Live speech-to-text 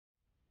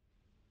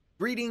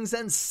Greetings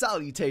and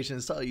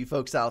salutations to all you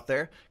folks out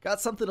there.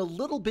 Got something a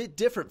little bit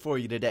different for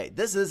you today.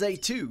 This is a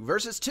 2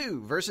 versus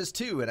 2 versus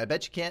 2, and I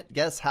bet you can't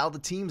guess how the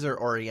teams are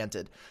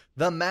oriented.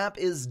 The map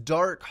is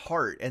Dark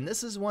Heart, and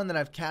this is one that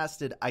I've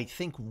casted, I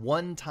think,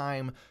 one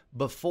time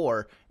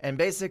before, and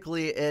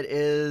basically it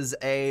is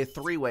a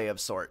three-way of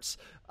sorts.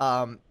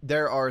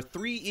 There are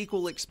 3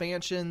 equal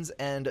expansions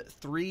and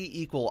 3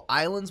 equal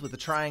islands with a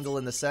triangle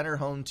in the center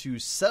home to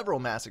several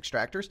mass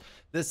extractors.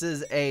 This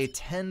is a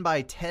 10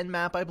 by 10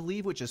 map, I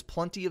believe, which is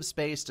plenty of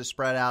space to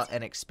spread out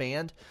and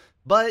expand,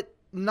 but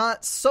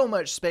not so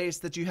much space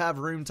that you have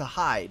room to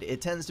hide.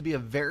 It tends to be a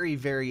very,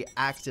 very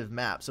active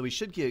map, so we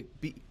should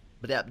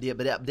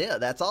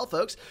that's all,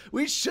 folks.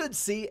 We should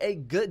see a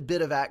good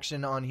bit of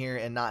action on here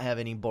and not have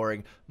any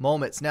boring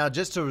moments. Now,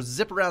 just to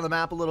zip around the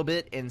map a little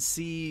bit and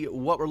see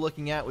what we're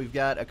looking at, we've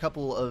got a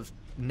couple of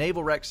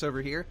naval wrecks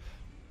over here.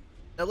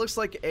 That looks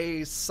like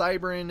a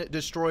Cybran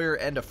destroyer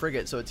and a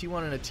frigate, so a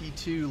T1 and a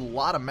T2, a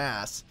lot of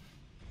mass.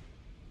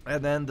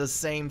 And then the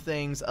same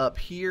things up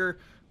here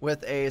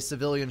with a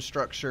civilian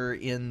structure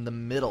in the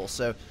middle.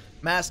 So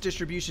mass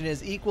distribution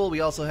is equal.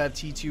 We also have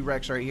T2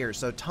 wrecks right here.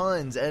 So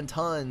tons and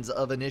tons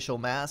of initial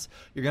mass.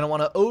 You're going to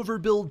want to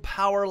overbuild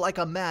power like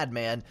a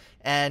madman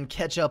and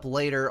catch up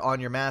later on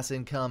your mass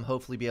income,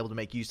 hopefully be able to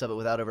make use of it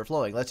without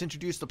overflowing. Let's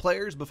introduce the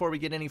players before we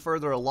get any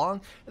further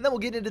along, and then we'll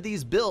get into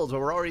these builds where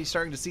we're already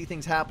starting to see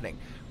things happening.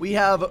 We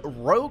have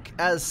Roke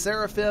as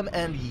Seraphim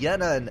and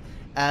Yenan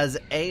as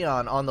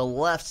Aeon on the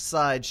left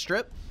side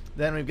strip.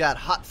 Then we've got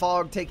Hot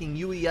Fog taking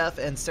UEF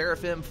and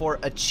Seraphim for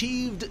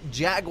Achieved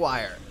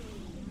Jaguar.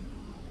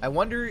 I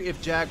wonder if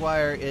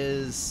Jaguar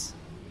is,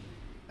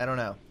 I don't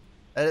know.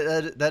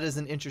 That is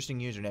an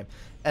interesting username.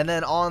 And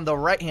then on the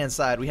right-hand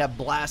side, we have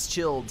Blast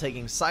Chilled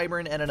taking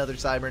Cybran and another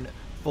Cybran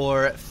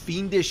for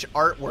Fiendish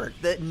Artwork.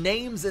 The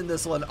names in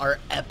this one are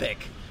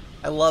epic.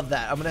 I love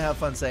that. I'm going to have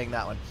fun saying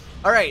that one.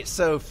 All right,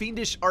 so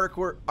Fiendish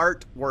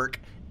Artwork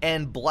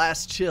and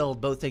Blast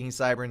Chilled both taking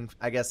Cybran.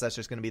 I guess that's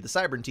just going to be the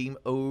Cybran team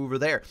over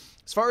there.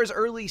 As far as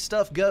early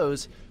stuff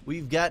goes,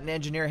 we've got an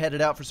engineer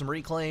headed out for some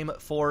reclaim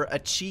for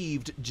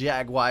Achieved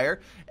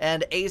Jaguar,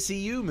 and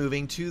ACU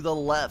moving to the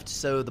left.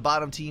 So the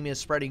bottom team is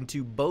spreading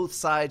to both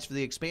sides for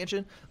the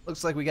expansion.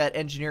 Looks like we got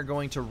engineer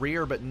going to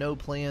rear, but no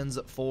plans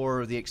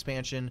for the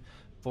expansion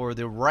for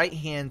the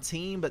right-hand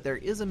team. But there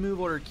is a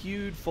move order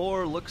queued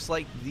for, looks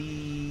like,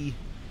 the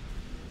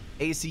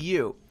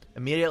ACU.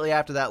 Immediately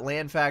after that,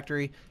 Land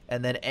Factory,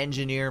 and then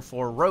Engineer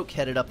for Roke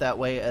headed up that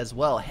way as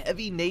well.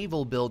 Heavy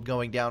naval build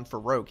going down for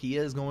Roke. He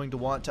is going to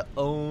want to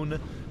own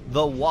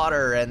the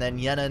water, and then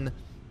Yenan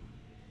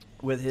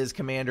with his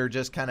commander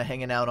just kind of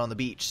hanging out on the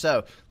beach.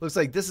 So, looks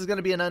like this is going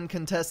to be an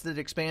uncontested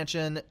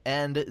expansion,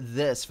 and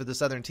this for the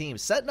southern team.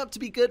 Setting up to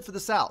be good for the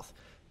south.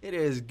 It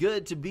is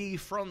good to be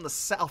from the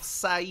south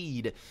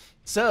side.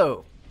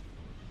 So,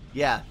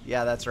 yeah,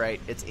 that's right.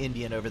 It's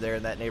Indian over there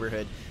in that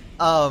neighborhood.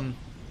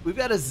 We've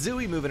got a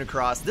Zooey moving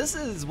across. This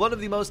is one of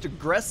the most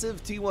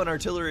aggressive T1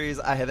 artilleries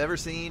I have ever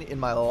seen in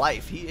my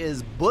life. He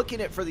is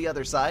booking it for the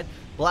other side.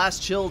 Blast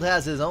Chilled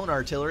has his own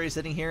artillery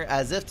sitting here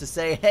as if to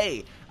say,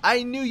 hey,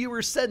 I knew you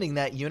were sending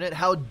that unit.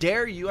 How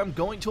dare you? I'm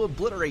going to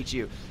obliterate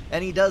you.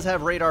 And he does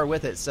have radar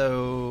with it.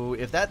 So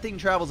if that thing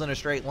travels in a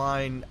straight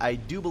line, I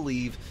do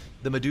believe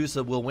the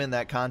Medusa will win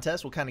that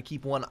contest. We'll kind of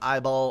keep one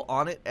eyeball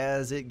on it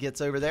as it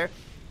gets over there.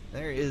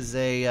 There is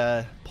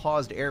a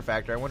paused air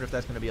factor. I wonder if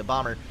that's going to be a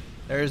bomber.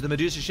 There's the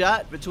Medusa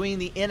shot between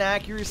the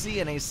inaccuracy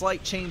and a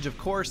slight change of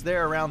course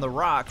there around the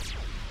rock.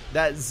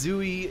 That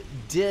Zooey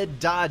did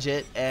dodge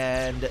it,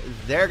 and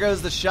there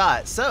goes the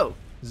shot. So,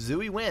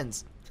 Zooey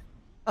wins.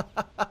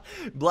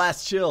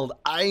 Blast Chilled.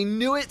 I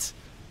knew it.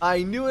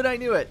 I knew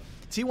it.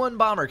 T1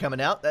 bomber coming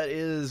out. That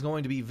is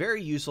going to be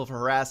very useful for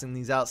harassing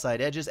these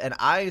outside edges. And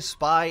I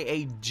spy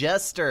a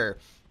Jester.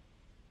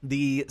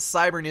 The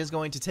Cybran is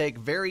going to take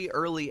very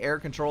early air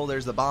control.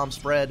 There's the bomb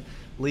spread,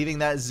 leaving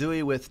that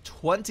Zooey with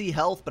 20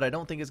 health, but I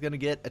don't think it's going to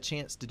get a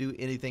chance to do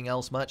anything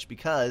else much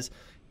because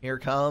here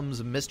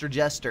comes Mr.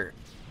 Jester.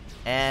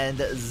 And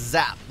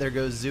zap, there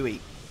goes Zooey.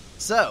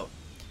 So,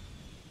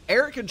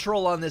 air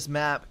control on this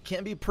map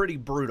can be pretty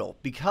brutal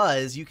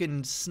because you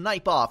can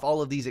snipe off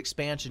all of these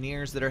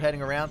expansioneers that are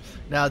heading around.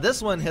 Now,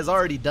 this one has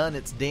already done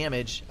its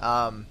damage.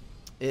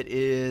 It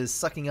is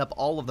sucking up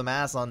all of the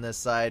mass on this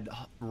side.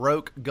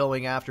 Roke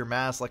going after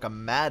mass like a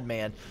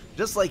madman,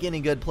 just like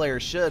any good player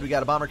should. We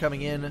got a bomber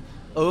coming in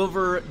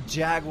over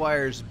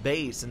Jaguar's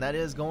base, and that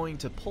is going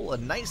to pull a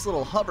nice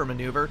little hover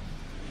maneuver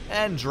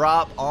and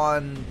drop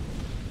on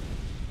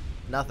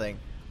nothing.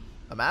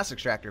 A mass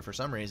extractor for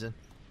some reason.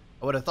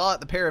 I would have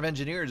thought the pair of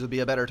engineers would be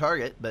a better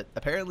target, but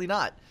apparently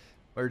not.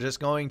 We're just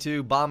going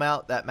to bomb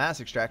out that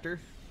mass extractor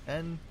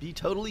and be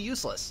totally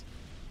useless.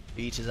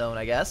 Each his own,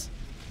 I guess.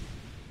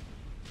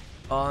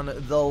 On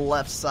the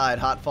left side,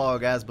 Hot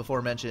Fog, as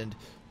before mentioned,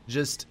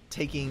 just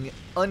taking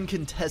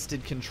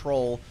uncontested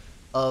control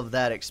of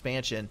that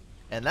expansion.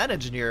 And that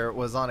engineer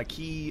was on a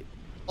key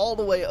all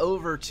the way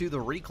over to the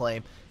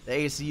reclaim. The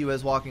ACU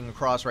is walking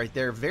across right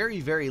there. Very,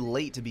 very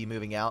late to be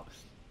moving out.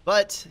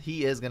 But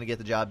he is going to get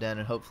the job done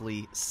and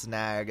hopefully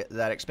snag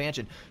that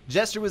expansion.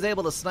 Jester was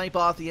able to snipe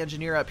off the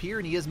engineer up here,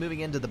 and he is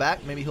moving into the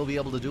back. Maybe he'll be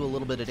able to do a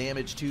little bit of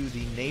damage to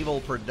the naval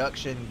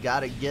production.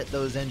 Got to get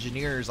those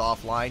engineers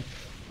offline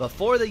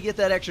before they get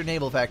that extra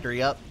naval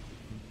factory up.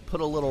 Put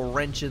a little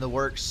wrench in the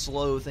works,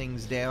 slow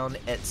things down,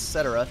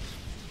 etc.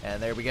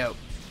 And there we go.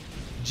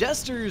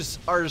 Jesters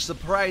are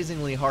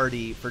surprisingly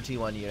hardy for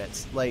T1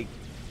 units. Like,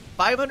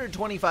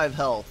 525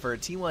 health for a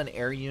T1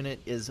 air unit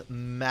is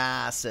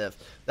massive.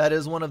 That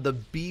is one of the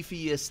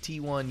beefiest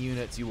T1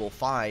 units you will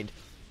find.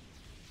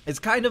 It's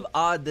kind of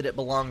odd that it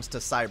belongs to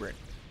Cybern,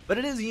 but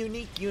it is a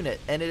unique unit,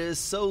 and it is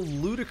so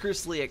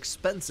ludicrously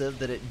expensive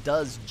that it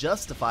does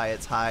justify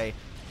its high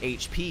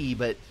HP,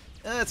 but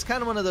it's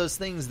kind of one of those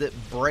things that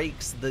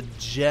breaks the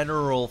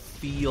general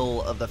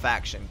feel of the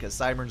faction, because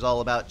Cybern's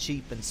all about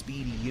cheap and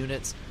speedy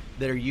units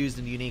that are used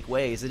in unique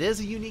ways. It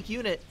is a unique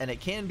unit, and it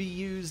can be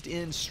used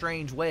in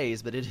strange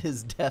ways, but it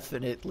is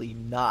definitely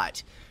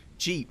not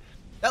cheap.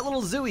 That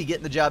little Zooey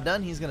getting the job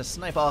done. He's going to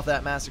snipe off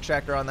that mass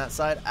extractor on that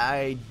side.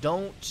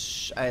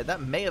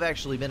 That may have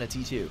actually been a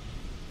T2.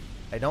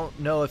 I don't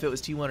know if it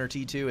was T1 or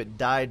T2. It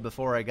died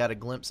before I got a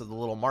glimpse of the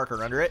little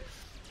marker under it.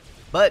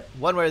 But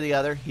one way or the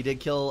other, he did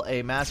kill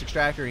a mass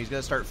extractor, and he's going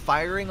to start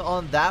firing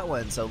on that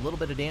one. So a little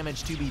bit of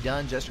damage to be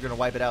done. Jester going to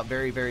wipe it out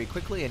very, very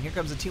quickly. And here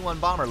comes a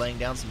T1 bomber laying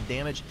down some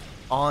damage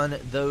on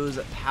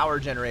those power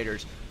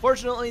generators.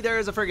 Fortunately, there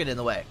is a frigate in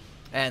the way,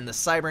 and the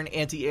Cybern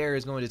anti-air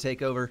is going to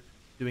take over,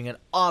 doing an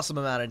awesome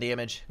amount of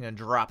damage. I'm going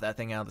to drop that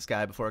thing out of the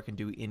sky before it can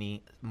do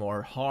any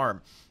more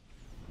harm.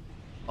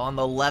 On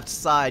the left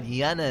side,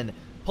 Yenin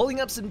pulling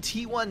up some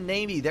T1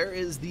 Navy. There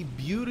is the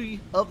beauty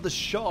of the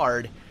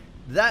Shard.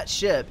 That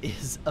ship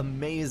is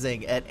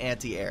amazing at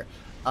anti-air.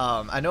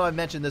 I know I've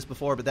mentioned this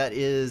before, but that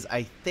is,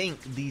 I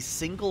think, the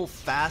single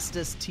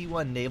fastest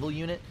T1 naval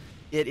unit.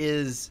 It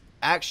is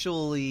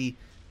actually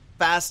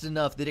fast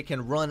enough that it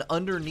can run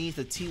underneath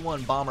a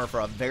T1 bomber for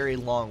a very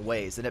long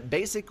ways, and it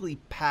basically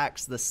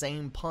packs the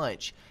same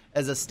punch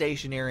as a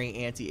stationary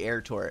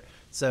anti-air turret.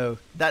 So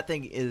that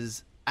thing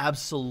is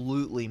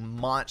absolutely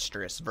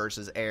monstrous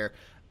versus air.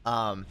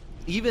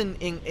 Even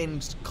in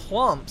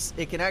clumps,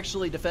 it can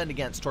actually defend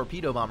against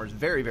torpedo bombers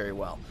very, very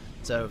well.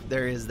 So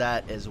there is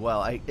that as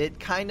well. It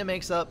kind of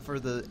makes up for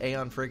the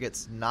Aeon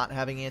frigates not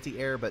having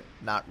anti-air, but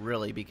not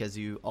really, because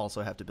you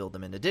also have to build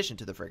them in addition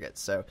to the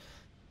frigates. So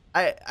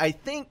I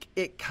think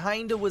it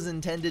kind of was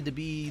intended to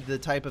be the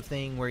type of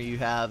thing where you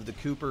have the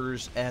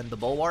Coopers and the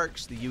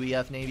Bulwarks, the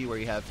UEF Navy, where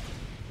you have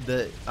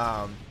the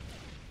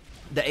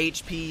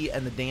HP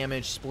and the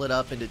damage split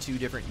up into two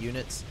different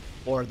units,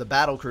 or the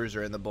battle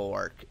cruiser and the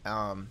Bulwark.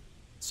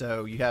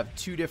 So you have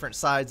two different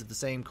sides of the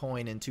same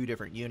coin in two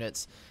different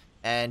units,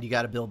 and you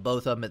got to build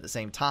both of them at the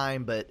same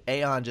time. But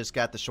Aeon just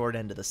got the short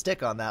end of the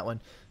stick on that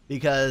one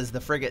because the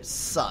frigate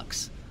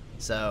sucks.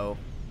 So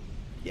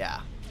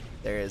yeah,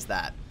 there is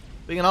that.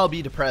 We can all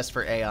be depressed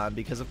for Aeon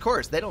because, of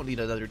course, they don't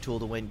need another tool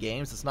to win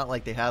games. It's not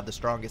like they have the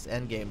strongest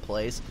endgame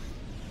plays.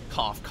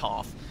 Cough,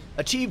 cough.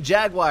 Achieve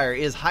Jaguar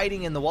is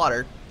hiding in the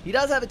water. He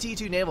does have a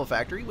T2 naval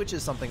factory, which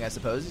is something I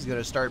suppose. He's going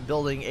to start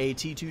building a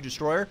T2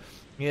 destroyer.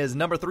 He is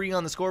number 3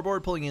 on the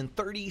scoreboard, pulling in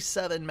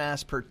 37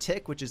 mass per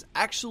tick, which is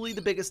actually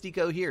the biggest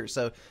eco here,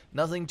 so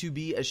nothing to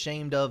be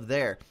ashamed of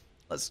there.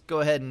 Let's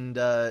go ahead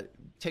and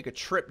take a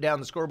trip down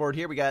the scoreboard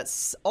here. We got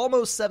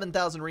almost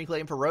 7,000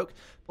 reclaim for Roke,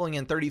 pulling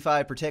in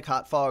 35 per tick.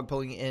 Hot Fog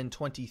pulling in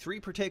 23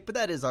 per tick, but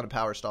that is on a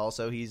power stall,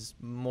 so he's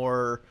a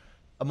more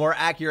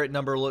accurate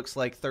number looks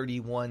like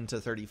 31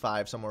 to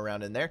 35, somewhere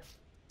around in there.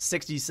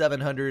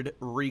 6,700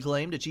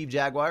 reclaimed. Achieve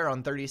Jaguar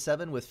on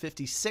 37 with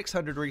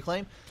 5,600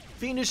 reclaim.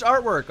 Fiendish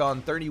Artwork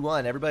on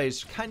 31.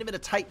 Everybody's kind of in a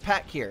tight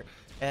pack here,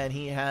 and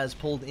he has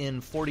pulled in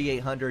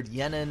 4,800.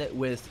 Yenin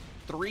with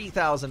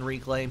 3,000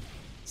 reclaim,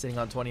 sitting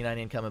on 29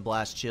 income, and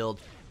Blast Chilled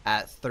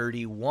at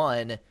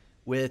 31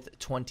 with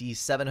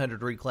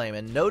 2,700 reclaim.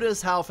 And notice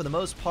how, for the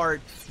most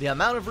part, the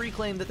amount of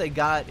reclaim that they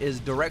got is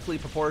directly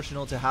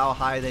proportional to how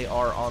high they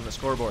are on the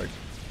scoreboard.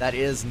 That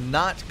is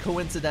not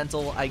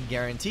coincidental, I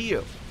guarantee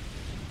you.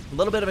 A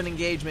little bit of an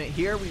engagement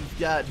here. We've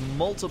got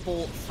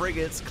multiple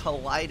frigates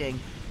colliding.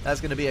 That's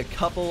going to be a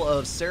couple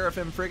of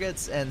Seraphim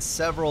frigates and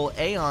several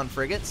Aeon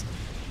frigates.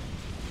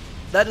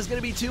 That is going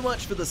to be too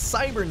much for the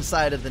Cybern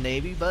side of the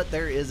Navy, but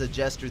there is a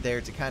Jester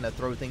there to kind of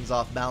throw things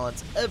off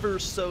balance ever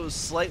so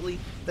slightly.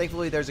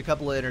 Thankfully, there's a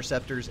couple of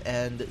interceptors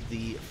and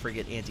the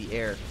frigate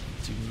anti-air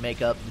to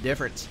make up the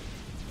difference.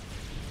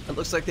 It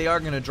looks like they are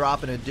going to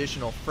drop an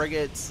additional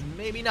frigate.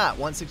 Maybe not.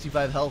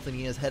 165 health, and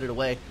he is headed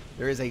away.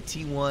 There is a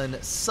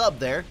T1 sub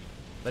there,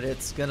 but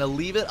it's going to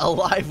leave it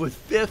alive with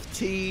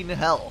 15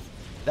 health.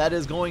 That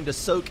is going to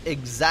soak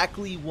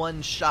exactly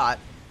one shot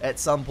at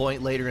some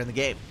point later in the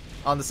game.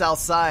 On the south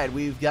side,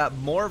 we've got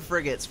more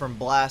frigates from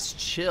Blast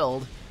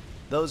Chilled.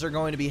 Those are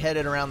going to be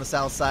headed around the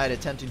south side,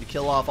 attempting to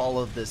kill off all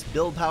of this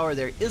build power.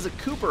 There is a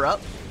Cooper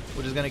up,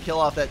 which is going to kill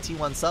off that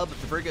T1 sub.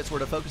 If the frigates were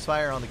to focus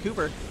fire on the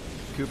Cooper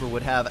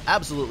would have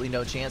absolutely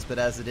no chance, but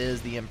as it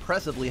is, the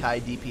impressively high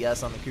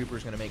DPS on the Cooper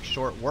is going to make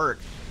short work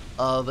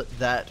of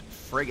that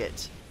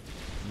frigate.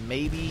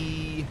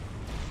 Maybe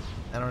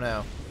I don't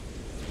know.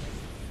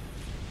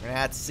 We're going to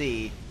have to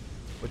see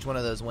which one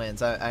of those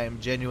wins. I am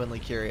genuinely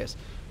curious.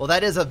 Well,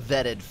 that is a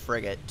vetted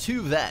frigate.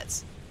 2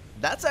 vets.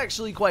 That's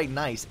actually quite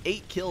nice.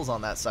 8 kills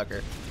on that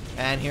sucker.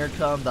 And here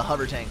come the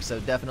hover tanks, so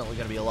definitely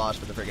going to be a loss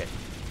for the frigate.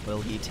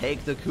 Will he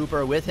take the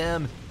Cooper with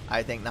him?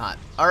 I think not.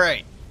 All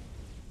right.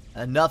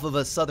 Enough of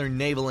a southern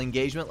naval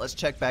engagement. Let's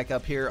check back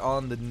up here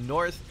on the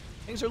north.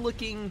 Things are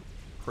looking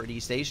pretty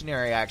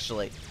stationary,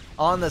 actually.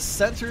 On the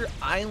center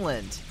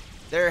island,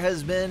 there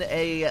has been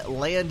a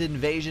land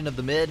invasion of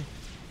the mid.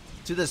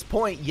 To this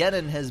point,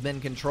 Yenin has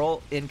been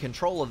in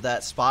control of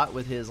that spot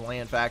with his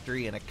land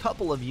factory and a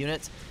couple of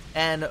units,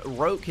 and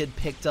Roke had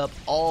picked up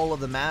all of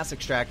the mass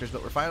extractors,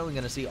 but we're finally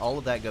going to see all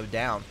of that go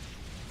down.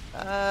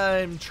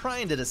 I'm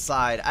trying to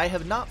decide. I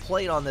have not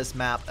played on this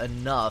map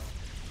enough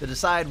to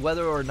decide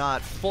whether or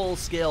not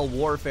full-scale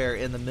warfare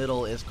in the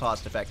middle is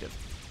cost-effective.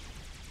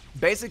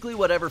 Basically,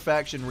 whatever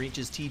faction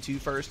reaches T2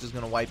 first is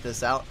going to wipe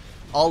this out.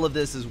 All of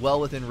this is well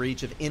within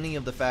reach of any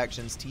of the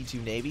factions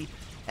T2 Navy,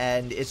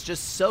 and it's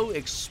just so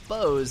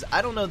exposed.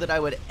 I don't know that I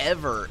would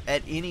ever,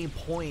 at any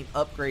point,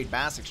 upgrade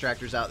mass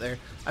extractors out there.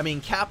 I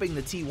mean, capping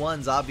the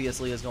T1s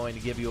obviously is going to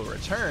give you a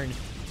return,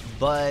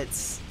 but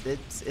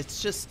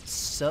it's just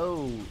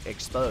so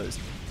exposed.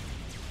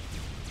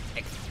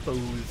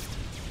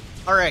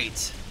 All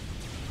right,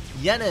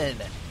 Yenin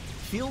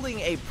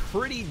fielding a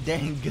pretty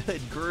dang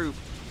good group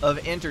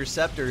of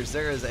interceptors.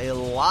 There is a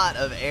lot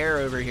of air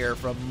over here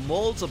from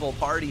multiple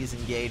parties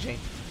engaging,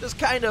 just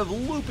kind of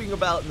looping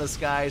about in the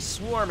sky,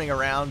 swarming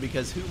around,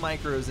 because who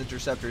micros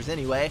interceptors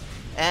anyway?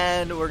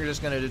 And we're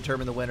just going to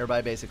determine the winner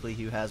by basically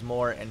who has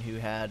more and who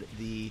had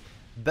the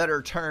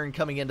better turn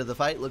coming into the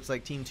fight. Looks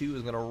like Team 2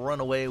 is going to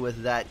run away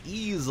with that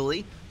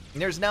easily.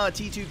 And there's now a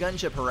T2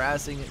 gunship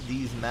harassing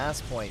these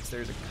mass points.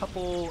 There's a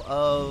couple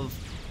of,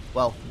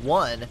 well,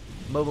 one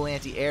mobile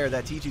anti-air.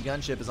 That T2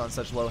 gunship is on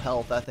such low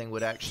health, that thing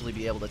would actually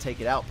be able to take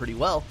it out pretty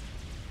well.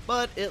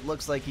 But it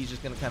looks like he's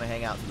just going to kind of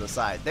hang out to the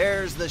side.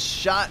 There's the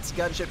shots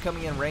gunship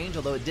coming in range,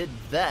 although it did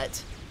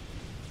vet.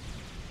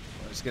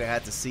 We're just going to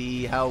have to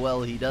see how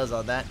well he does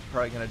on that.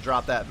 Probably going to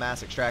drop that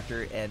mass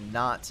extractor and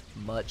not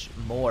much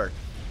more.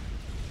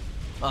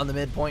 On the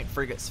midpoint,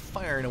 frigates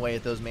firing away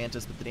at those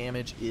Mantis, but the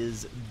damage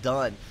is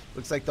done.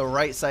 Looks like the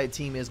right side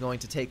team is going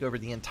to take over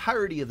the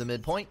entirety of the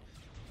midpoint,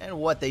 and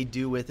what they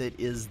do with it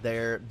is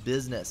their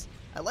business.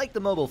 I like the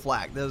mobile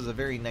flag. That was a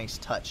very nice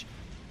touch.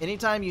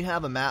 Anytime you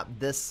have a map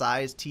this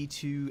size,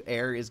 T2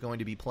 Air is going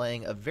to be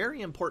playing a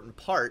very important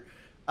part.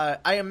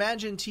 I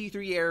imagine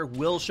T3 Air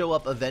will show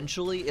up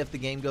eventually if the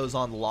game goes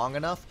on long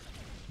enough,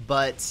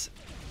 but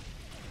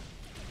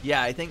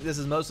yeah, I think this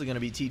is mostly going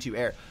to be T2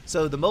 Air.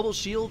 So the mobile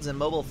shields and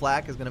mobile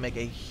flak is going to make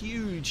a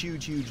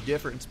huge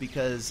difference,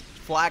 because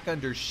flak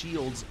under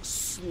shields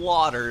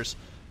slaughters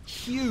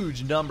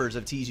huge numbers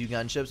of T2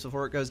 gunships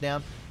before it goes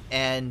down,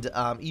 and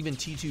even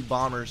T2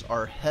 bombers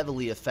are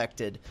heavily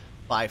affected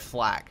by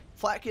flak.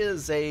 Flak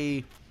is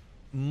a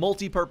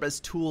multi-purpose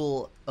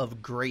tool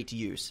of great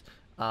use.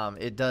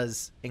 It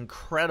does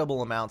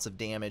incredible amounts of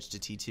damage to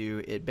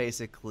T2. It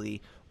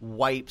basically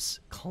wipes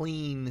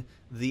clean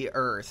the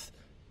earth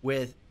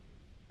with...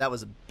 That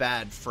was a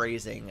bad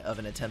phrasing of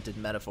an attempted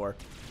metaphor.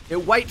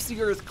 It wipes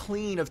the earth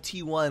clean of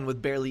T1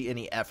 with barely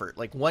any effort.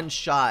 Like one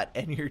shot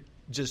and you're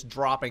just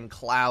dropping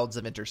clouds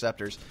of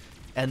interceptors.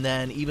 And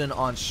then even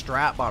on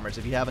strat bombers,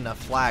 if you have enough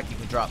flak, you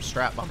can drop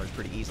strat bombers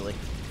pretty easily.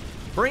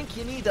 Brink,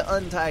 you need to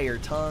untie your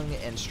tongue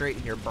and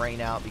straighten your brain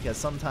out, because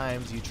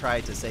sometimes you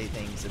try to say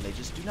things and they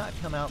just do not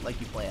come out like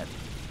you planned.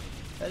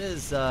 That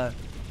is,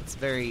 that's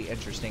very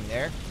interesting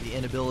there. The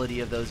inability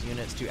of those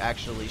units to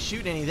actually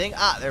shoot anything.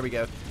 Ah, there we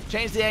go.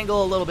 Change the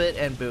angle a little bit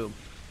and boom.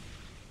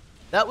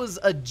 That was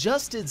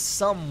adjusted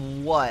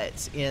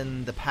somewhat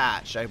in the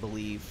patch, I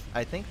believe.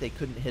 I think they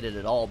couldn't hit it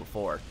at all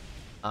before.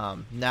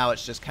 Now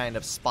it's just kind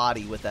of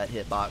spotty with that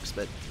hitbox,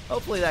 but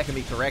hopefully that can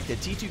be corrected.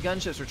 T2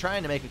 gunships are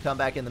trying to make a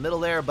comeback in the middle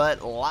there,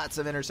 but lots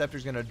of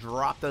interceptors going to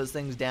drop those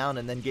things down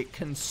and then get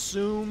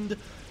consumed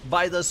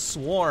by the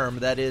swarm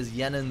that is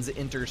Yenin's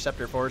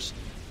interceptor force.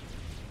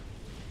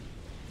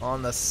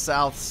 On the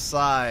south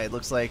side,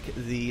 looks like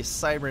the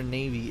Cybran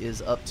Navy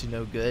is up to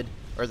no good,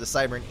 or the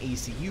Cybran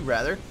ACU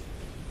rather.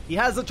 He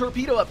has a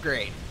torpedo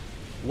upgrade.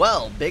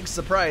 Well, big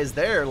surprise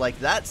there, like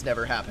that's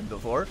never happened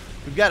before.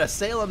 We've got a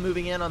Salem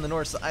moving in on the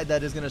north side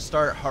that is going to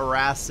start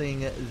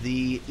harassing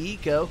the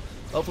Eco.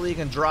 Hopefully he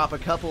can drop a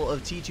couple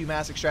of T2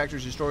 mass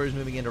extractors, destroyers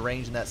moving into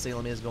range, and that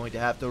Salem is going to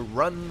have to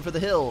run for the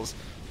hills.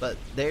 But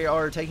they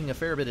are taking a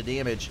fair bit of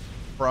damage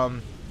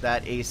from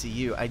that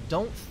ACU. I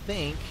don't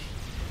think...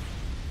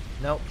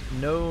 Nope,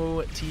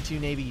 no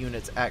T2 Navy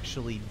units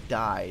actually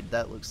died.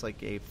 That looks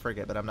like a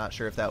frigate, but I'm not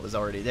sure if that was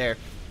already there.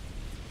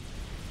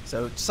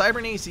 So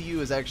Cybran ACU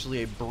is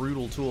actually a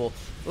brutal tool.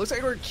 It looks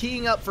like we're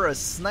keying up for a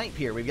snipe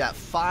here. We've got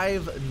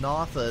 5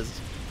 Nothas.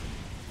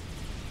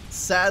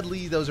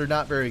 Sadly, those are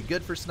not very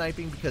good for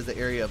sniping because the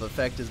area of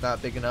effect is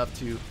not big enough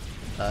to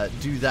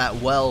do that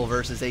well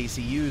versus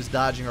ACUs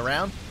dodging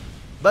around.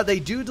 But they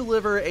do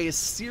deliver a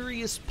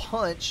serious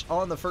punch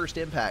on the first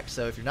impact.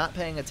 So if you're not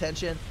paying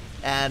attention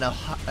and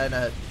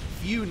a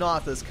few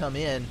Nothas come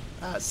in,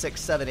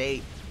 6, 7,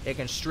 8, it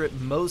can strip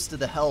most of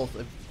the health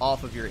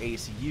off of your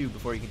ACU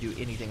before you can do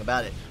anything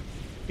about it.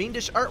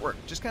 Fiendish artwork,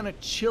 just kind of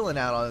chilling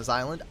out on this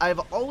island. I've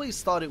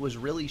always thought it was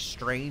really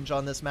strange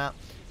on this map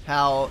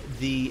how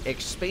the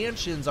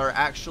expansions are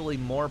actually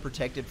more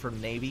protected from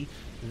Navy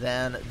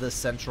than the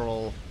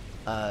central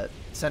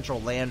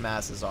land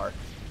masses are.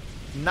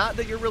 Not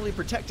that you're really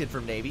protected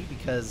from Navy,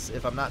 because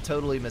if I'm not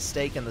totally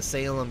mistaken, the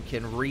Salem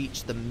can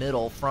reach the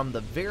middle from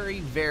the very,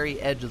 very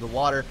edge of the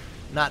water,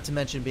 not to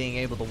mention being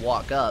able to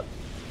walk up.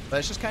 But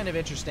it's just kind of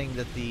interesting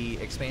that the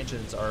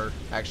expansions are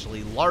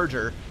actually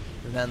larger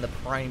than the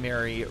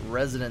primary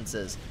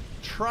residences.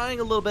 Trying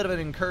a little bit of an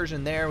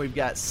incursion there. We've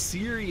got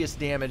serious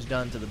damage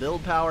done to the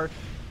build power,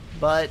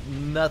 but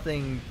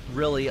nothing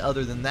really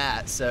other than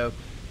that. So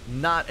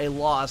not a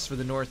loss for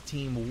the North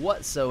team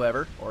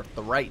whatsoever, or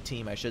the right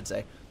team, I should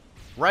say.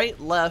 Right,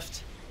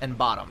 left, and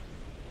bottom.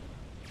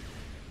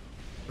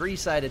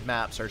 Three-sided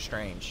maps are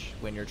strange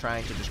when you're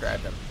trying to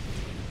describe them.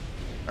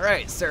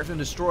 Alright, Seraphim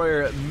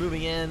Destroyer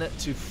moving in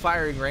to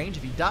firing range.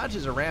 If he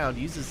dodges around,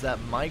 uses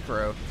that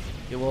micro,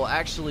 it will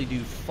actually do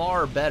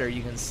far better.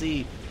 You can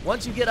see,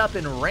 once you get up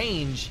in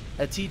range,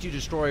 a T2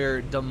 Destroyer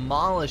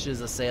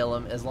demolishes a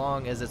Salem as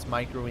long as it's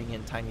microing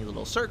in tiny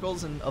little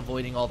circles and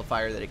avoiding all the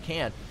fire that it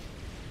can.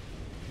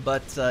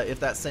 But if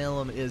that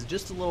Salem is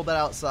just a little bit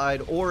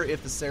outside, or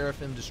if the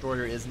Seraphim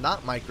Destroyer is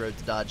not microed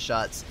to dodge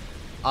shots,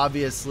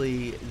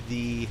 obviously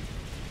the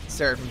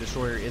Seraphim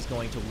Destroyer is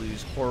going to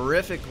lose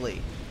horrifically.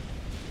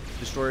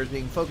 Destroyer's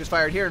being focus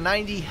fired here,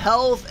 90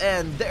 health,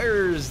 and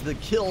there's the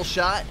kill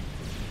shot.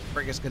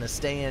 Friggate's going to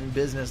stay in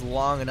business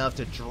long enough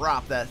to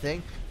drop that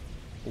thing.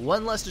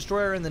 One less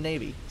Destroyer in the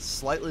Navy.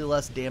 Slightly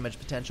less damage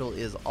potential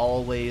is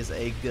always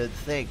a good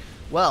thing.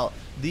 Well,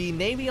 the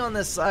Navy on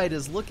this side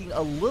is looking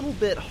a little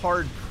bit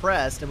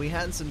hard-pressed, and we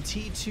had some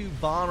T2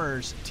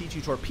 bombers,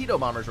 T2 torpedo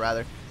bombers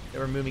rather, that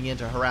were moving in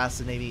to harass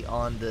the Navy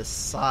on this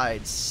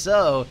side.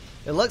 So,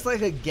 it looks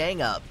like a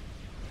gang up.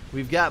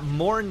 We've got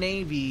more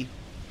Navy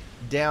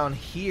down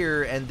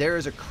here, and there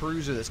is a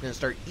cruiser that's going to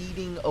start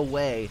eating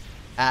away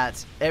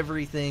at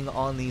everything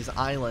on these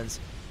islands,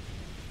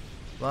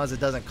 as long as it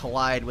doesn't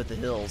collide with the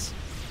hills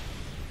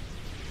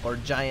or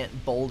giant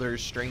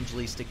boulders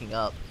strangely sticking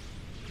up,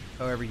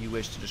 however you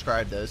wish to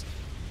describe those.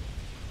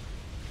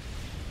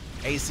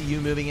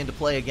 ACU moving into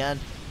play again.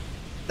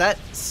 That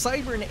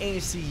Cybern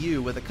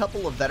ACU with a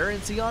couple of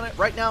veterancy on it,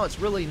 right now it's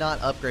really not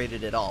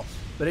upgraded at all.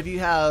 But if you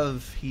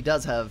have, he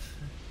does have,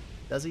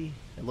 does he?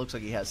 It looks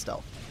like he has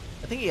stealth.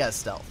 I think he has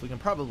stealth. We can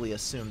probably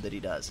assume that he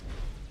does.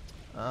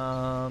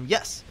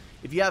 Yes.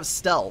 If you have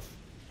stealth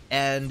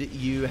and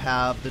you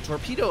have the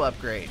torpedo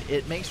upgrade,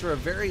 it makes for a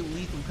very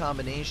lethal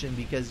combination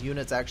because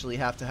units actually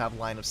have to have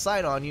line of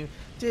sight on you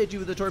to hit you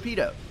with a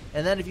torpedo.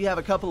 And then if you have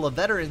a couple of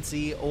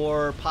veterancy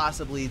or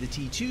possibly the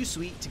T2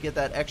 suite to get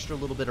that extra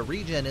little bit of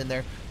regen in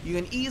there, you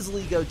can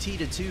easily go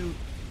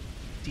toe-to-toe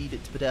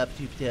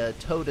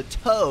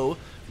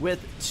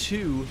with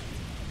two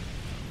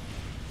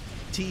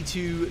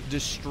T2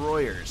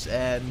 destroyers.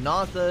 And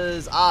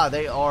Nothas,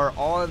 they are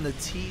on the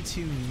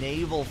T2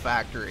 naval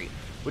factory,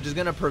 which is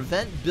going to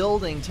prevent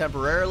building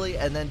temporarily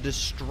and then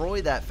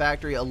destroy that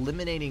factory,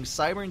 eliminating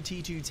Cybern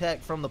T2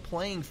 tech from the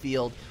playing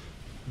field.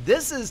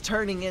 This is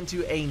turning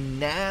into a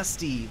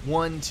nasty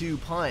 1-2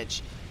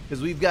 punch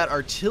because we've got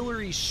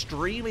artillery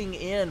streaming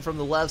in from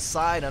the left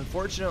side.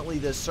 Unfortunately,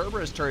 the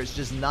Cerberus turret's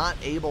just not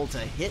able to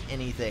hit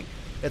anything.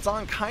 It's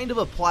on kind of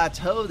a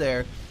plateau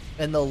there,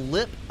 and the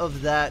lip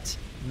of that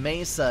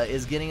mesa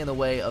is getting in the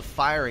way of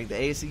firing. The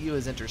ACU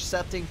is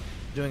intercepting,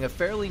 doing a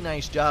fairly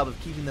nice job of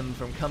keeping them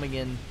from coming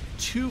in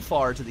too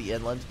far to the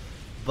inland.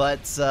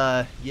 But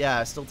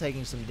yeah, still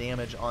taking some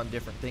damage on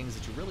different things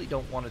that you really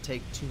don't want to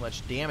take too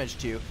much damage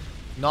to.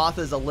 Noth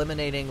is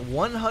eliminating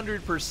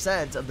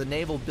 100% of the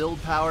naval build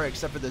power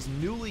except for this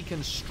newly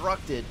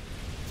constructed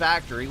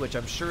factory, which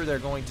I'm sure they're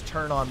going to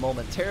turn on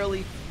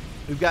momentarily.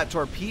 We've got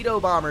torpedo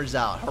bombers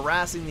out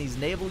harassing these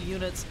naval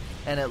units,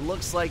 and it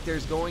looks like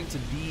there's going to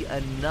be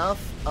enough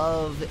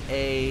of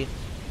a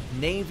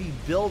Navy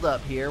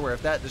buildup here where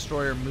if that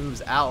destroyer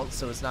moves out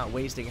so it's not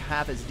wasting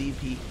half its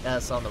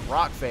DPS on the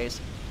rock face,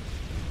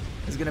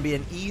 it's going to be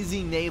an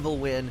easy naval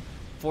win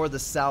for the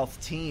South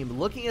team.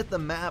 Looking at the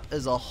map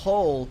as a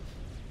whole,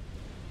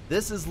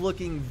 this is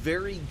looking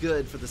very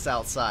good for the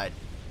South side.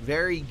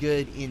 Very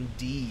good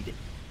indeed.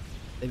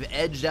 They've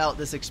edged out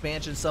this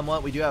expansion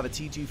somewhat. We do have a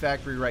T2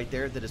 factory right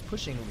there that is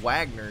pushing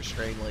Wagner,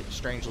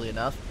 strangely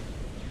enough.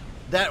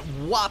 That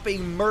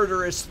whopping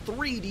murderous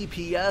 3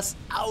 DPS.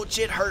 Ouch,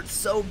 it hurts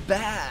so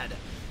bad.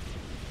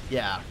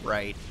 Yeah,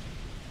 right.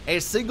 A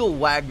single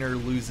Wagner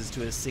loses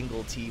to a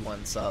single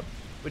T1 sub,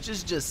 which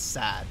is just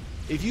sad.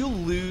 If you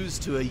lose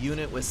to a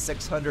unit with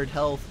 600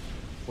 health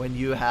when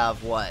you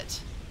have, what,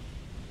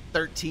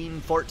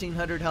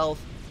 1400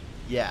 health?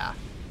 Yeah,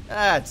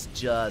 that's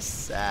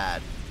just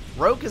sad.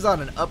 Roke is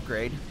on an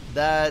upgrade.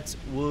 That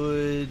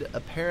would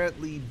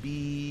apparently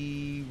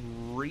be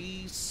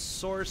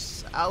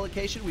resource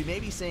allocation. We may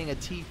be seeing a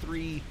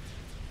T3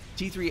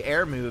 T3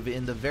 air move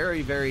in the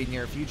very, very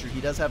near future. He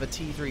does have a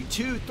T3,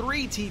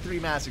 three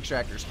T3 mass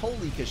extractors.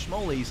 Holy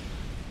kashmolies.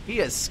 He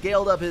has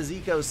scaled up his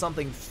eco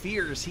something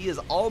fierce. He is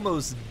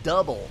almost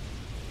double.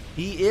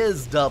 He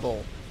is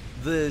double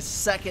the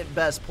second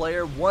best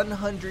player.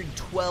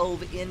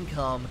 112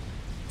 income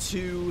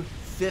to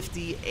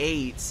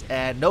 58.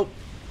 And nope,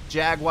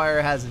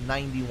 Jaguar has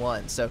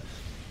 91. So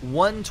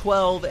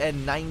 112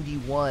 and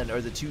 91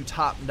 are the two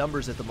top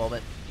numbers at the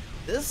moment.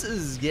 This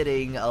is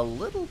getting a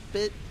little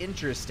bit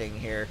interesting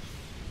here.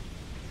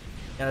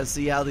 Gotta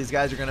see how these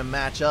guys are going to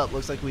match up.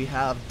 Looks like we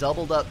have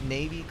doubled up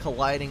Navy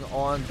colliding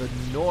on the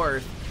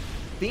north.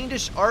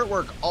 Fiendish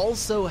Artwork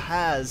also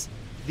has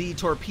the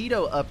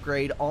torpedo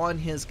upgrade on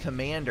his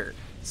commander.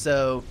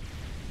 So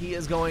he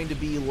is going to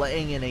be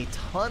laying in a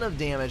ton of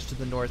damage to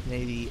the North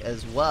Navy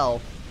as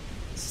well.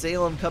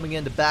 Salem coming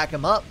in to back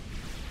him up.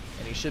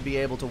 And he should be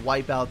able to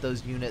wipe out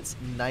those units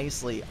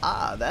nicely.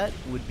 Ah, that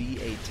would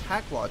be a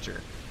tack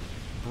launcher.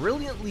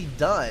 Brilliantly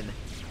done.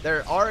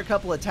 There are a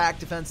couple attack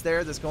defense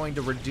there that's going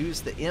to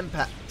reduce the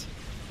impact,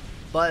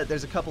 but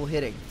there's a couple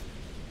hitting.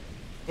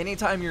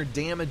 Anytime you're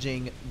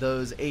damaging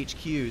those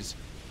HQs,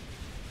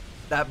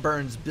 that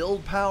burns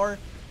build power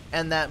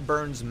and that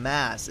burns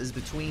mass. As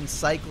between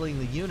cycling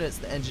the units,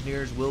 the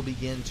engineers will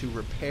begin to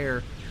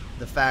repair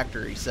the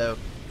factory. So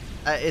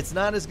it's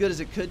not as good as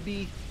it could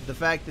be. The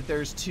fact that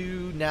there's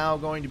two, now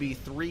going to be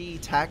three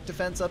tack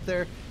defense up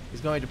there is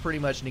going to pretty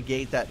much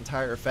negate that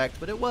entire effect,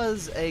 but it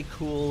was a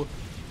cool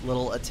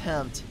little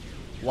attempt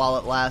while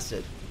it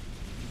lasted.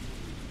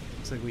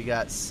 Looks like we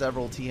got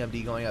several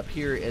TMD going up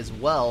here as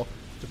well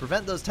to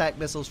prevent those tack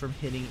missiles from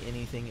hitting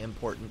anything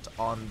important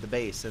on the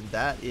base. And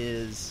that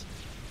is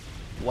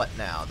what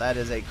now? That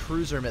is a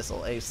cruiser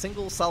missile, a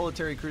single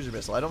solitary cruiser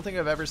missile. I don't think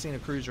I've ever seen a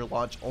cruiser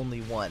launch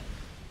only one.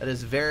 That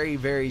is very,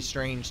 very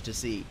strange to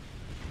see.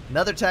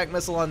 Another tack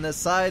missile on this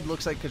side.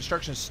 Looks like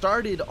construction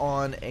started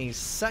on a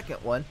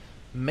second one.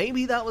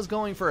 Maybe that was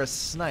going for a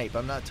snipe.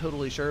 I'm not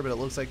totally sure, but it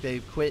looks like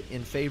they've quit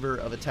in favor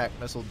of attack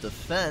missile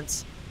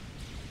defense.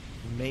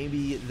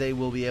 Maybe they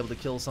will be able to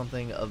kill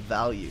something of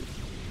value.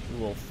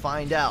 We'll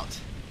find out.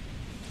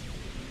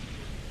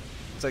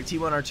 Looks like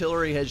T1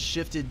 artillery has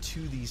shifted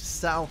to the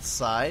south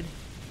side.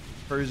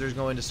 Cruiser's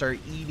going to start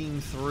eating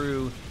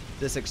through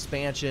this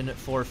expansion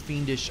for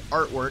Fiendish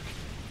Artwork.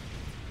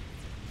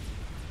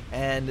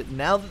 And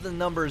now that the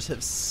numbers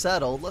have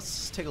settled,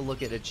 let's take a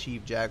look at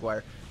Achieve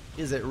Jaguar.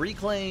 Is it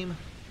reclaim?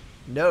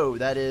 No,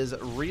 that is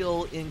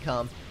real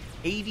income.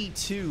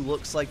 82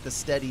 looks like the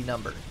steady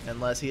number,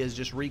 unless he is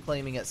just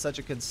reclaiming at such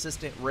a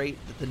consistent rate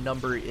that the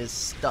number is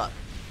stuck.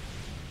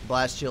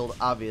 Blast Shield,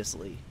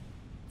 obviously,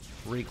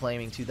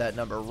 reclaiming to that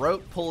number.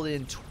 Rote pulled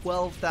in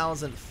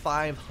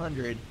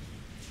 12,500.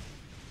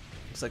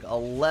 Looks like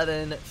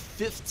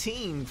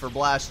 11,15 for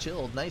Blast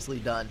Shield. Nicely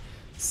done.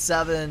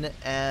 7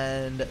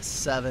 and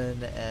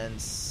 7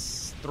 and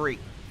 3.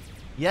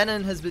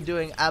 Yenin has been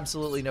doing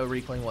absolutely no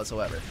reclaim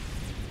whatsoever.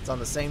 It's on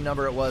the same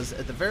number it was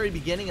at the very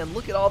beginning, and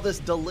look at all this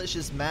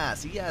delicious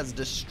mass. He has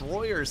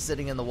destroyers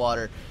sitting in the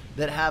water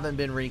that haven't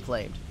been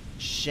reclaimed.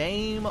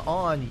 Shame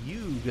on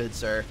you, good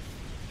sir.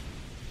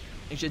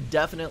 You should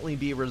definitely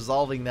be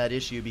resolving that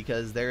issue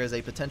because there is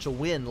a potential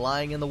win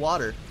lying in the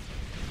water.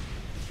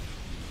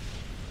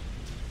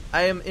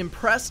 I am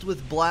impressed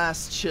with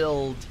Blast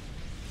Chilled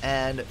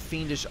and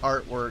Fiendish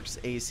Artworks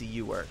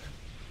ACU work.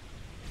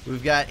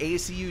 We've got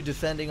ACU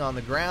defending on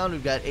the ground.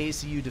 We've got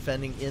ACU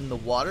defending in the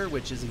water,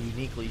 which is a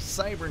uniquely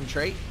Cybern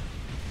trait.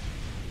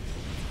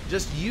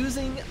 Just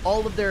using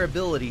all of their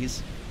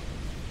abilities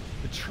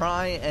to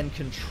try and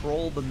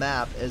control the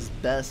map as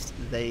best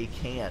they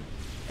can.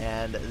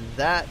 And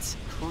that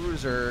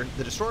cruiser,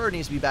 the destroyer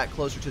needs to be back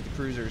closer to the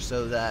cruiser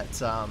so that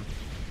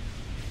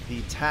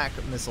the tack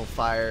missile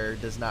fire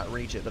does not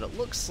reach it. But it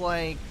looks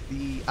like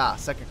the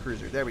second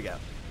cruiser. There we go.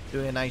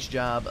 Doing a nice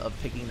job of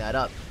picking that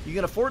up. You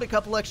can afford a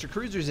couple extra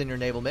cruisers in your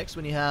naval mix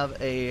when you have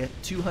a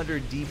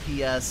 200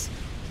 DPS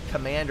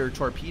commander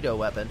torpedo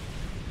weapon.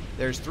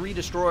 There's 3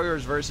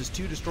 destroyers versus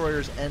 2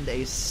 destroyers and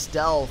a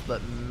stealth,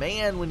 but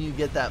man, when you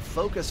get that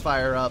focus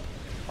fire up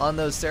on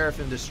those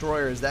Seraphim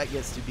destroyers, that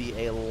gets to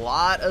be a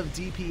lot of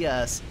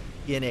DPS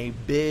in a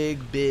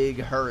big,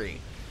 big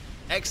hurry.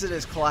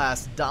 Exodus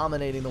class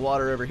dominating the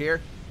water over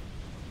here.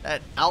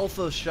 That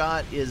alpha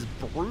shot is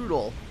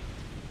brutal,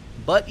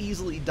 but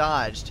easily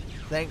dodged.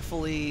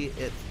 Thankfully,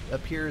 it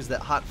appears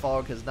that Hot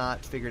Fog has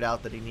not figured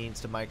out that he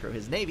needs to micro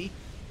his navy.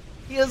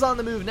 He is on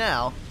the move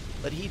now,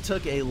 but he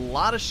took a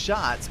lot of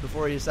shots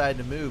before he decided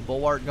to move.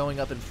 Bulwark going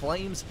up in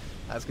flames.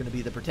 That's going to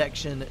be the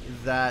protection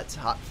that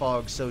Hot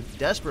Fog so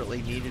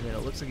desperately needed, and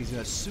it looks like he's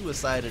going to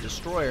suicide a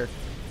destroyer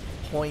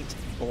point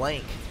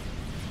blank.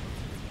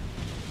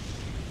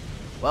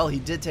 Well, he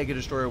did take a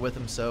destroyer with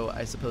him, so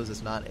I suppose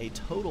it's not a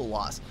total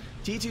loss.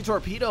 T2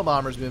 torpedo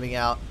bombers moving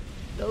out.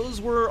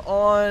 Those were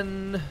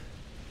on...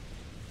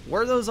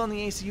 Were those on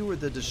the ACU or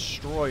the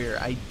destroyer?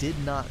 I did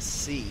not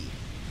see.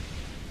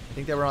 I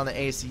think they were on the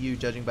ACU,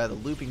 judging by the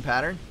looping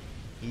pattern.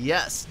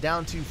 Yes,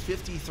 down to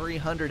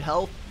 5,300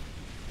 health.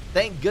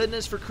 Thank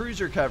goodness for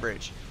cruiser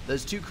coverage.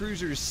 Those 2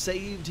 cruisers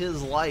saved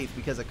his life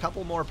because a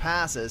couple more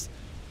passes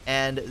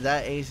and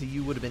that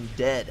ACU would have been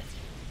dead.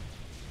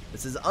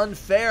 This is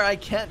unfair. I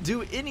can't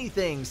do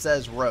anything,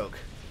 says Roke.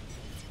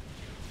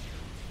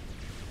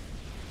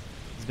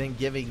 He's been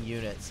giving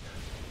units.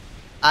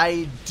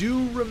 I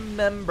do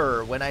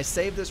remember when I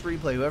saved this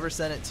replay, whoever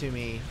sent it to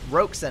me,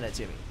 Roke sent it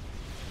to me,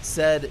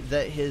 said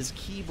that his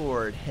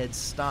keyboard had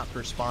stopped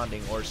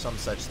responding or some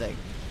such thing.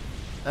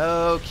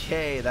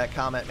 Okay, that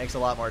comment makes a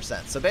lot more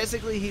sense. So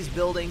basically he's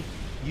building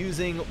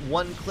using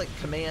one-click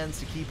commands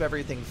to keep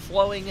everything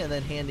flowing and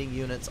then handing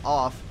units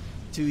off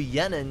to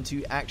Yenin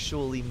to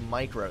actually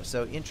micro.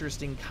 So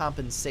interesting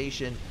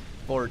compensation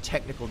for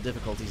technical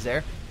difficulties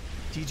there.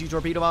 T2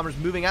 torpedo bombers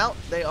moving out.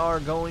 They are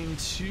going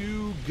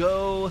to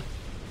go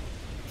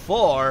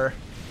for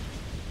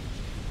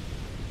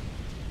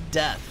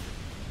death.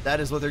 That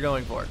is what they're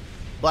going for.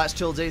 Blast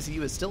Chilled's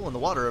ACU is still in the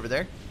water over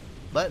there,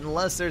 but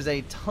unless there's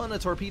a ton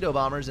of torpedo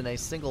bombers in a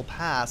single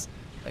pass,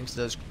 thanks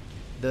to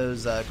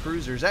those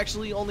cruisers,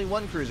 actually only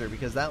 1 cruiser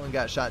because that one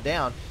got shot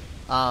down,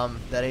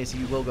 that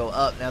ACU will go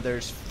up. Now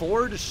there's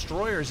 4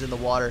 destroyers in the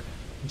water.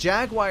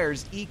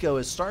 Jaguar's eco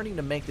is starting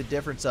to make the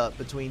difference up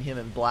between him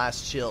and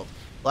Blast Chilled.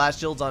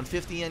 Blast Chilled's on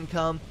 50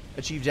 income.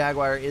 Achieve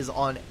Jaguar is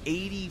on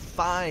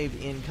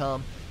 85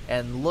 income.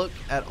 And look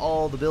at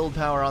all the build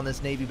power on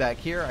this Navy back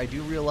here. I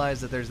do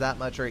realize that there's that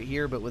much right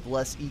here, but with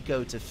less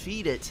eco to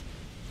feed it,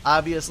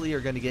 obviously you're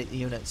going to get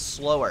units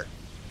slower.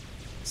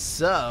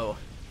 So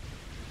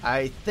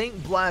I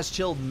think Blast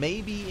Chilled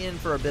may be in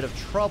for a bit of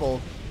trouble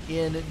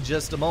in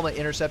just a moment.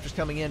 Interceptors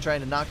coming in,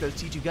 trying to knock those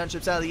T2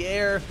 gunships out of the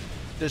air.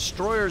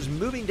 Destroyers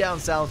moving down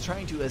south,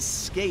 trying to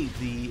escape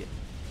the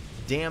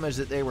damage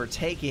that they were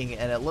taking.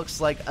 And it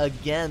looks like,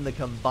 again, the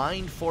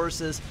combined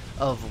forces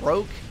of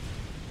Roke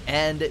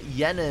and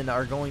Yenin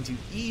are going to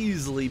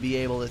easily be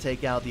able to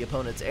take out the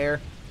opponent's air.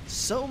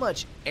 So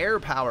much air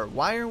power.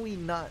 Why are we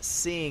not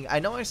seeing... I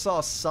know I saw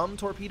some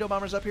torpedo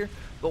bombers up here,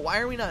 but why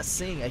are we not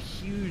seeing a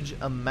huge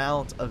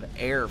amount of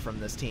air from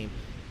this team?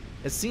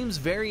 It seems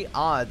very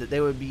odd that they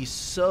would be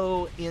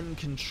so in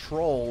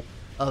control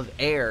of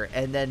air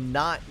and then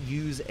not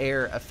use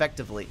air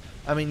effectively.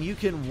 I mean, you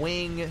can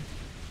wing...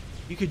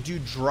 You could do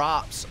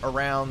drops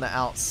around the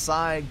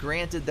outside.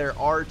 Granted, there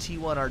are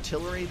T1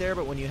 artillery there,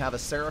 but when you have a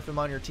Seraphim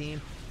on your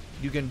team,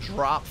 you can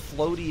drop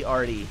floaty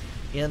arty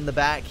in the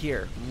back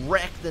here.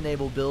 Wreck the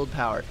naval build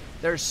power.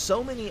 There's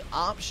so many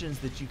options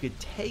that you could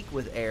take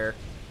with air.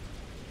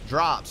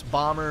 Drops,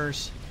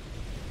 bombers,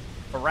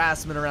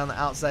 harassment around the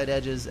outside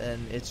edges,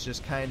 and it's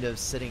just kind of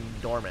sitting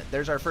dormant.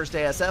 There's our first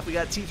ASF. We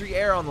got T3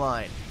 air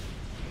online.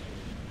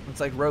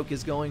 Looks like Roke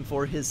is going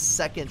for his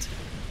second...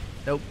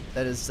 Nope,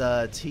 that is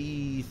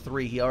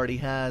T3. He already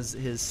has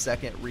his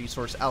second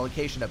resource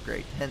allocation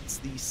upgrade, hence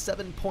the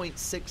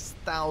 7.6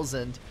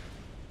 thousand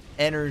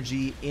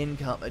energy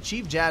income.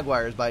 Achieve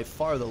Jaguar is by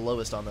far the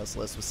lowest on this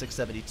list with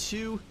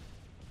 672,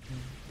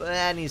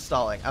 and he's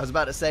stalling. I was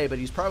about to say, but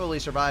he's probably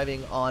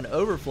surviving on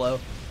overflow.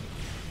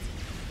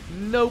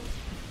 Nope,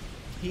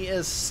 he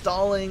is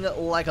stalling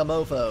like a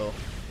mofo,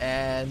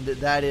 and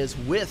that is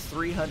with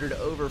 300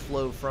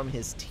 overflow from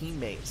his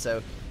teammate.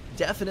 So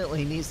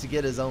definitely needs to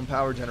get his own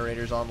power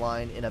generators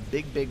online in a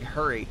big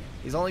hurry.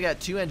 He's only got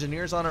 2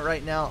 engineers on it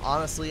right now.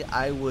 Honestly,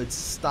 I would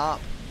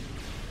stop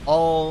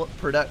all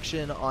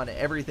production on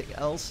everything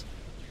else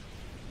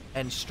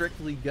and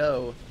strictly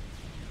go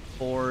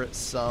for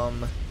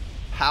some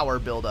power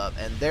buildup.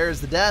 And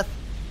there's the death.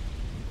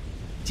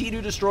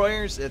 T2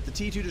 destroyers. If the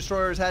T2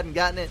 destroyers hadn't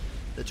gotten it,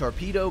 the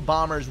torpedo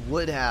bombers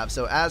would have.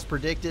 So as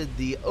predicted,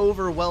 the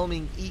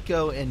overwhelming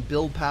eco and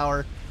build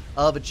power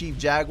of Achieve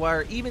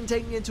Jaguar, even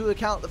taking into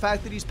account the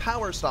fact that he's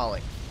power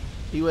stalling.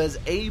 He was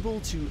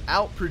able to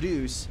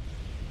outproduce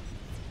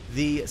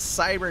the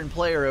Cybern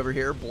player over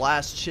here,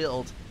 Blast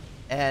Chilled,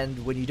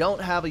 and when you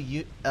don't have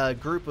a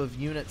group of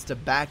units to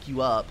back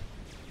you up,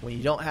 when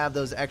you don't have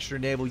those extra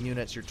naval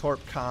units, your Torp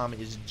Com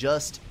is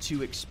just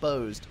too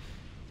exposed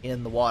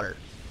in the water.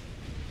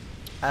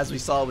 As we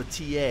saw with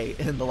TA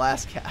in the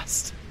last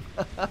cast.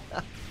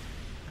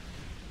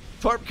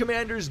 Torp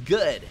Commander's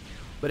good,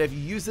 but if you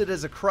use it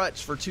as a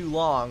crutch for too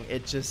long,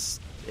 it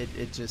just,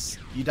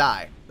 you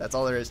die. That's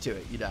all there is to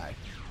it. You die.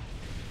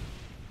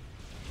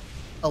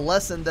 A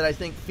lesson that I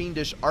think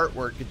Fiendish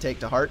Artwork could take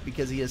to heart,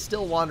 because he is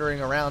still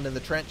wandering around in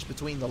the trench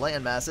between the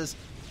land masses.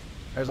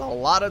 There's a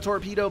lot of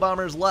torpedo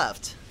bombers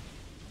left,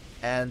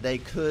 and they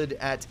could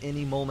at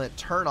any moment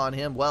turn on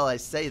him. Well, I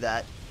say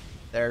that.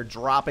 They're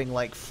dropping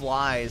like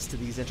flies to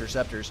these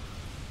interceptors.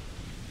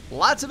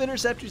 Lots of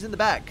interceptors in the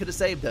back. Could have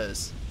saved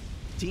those.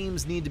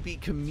 Teams need to be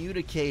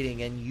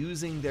communicating and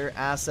using their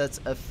assets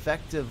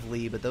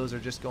effectively, but those are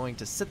just going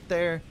to sit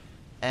there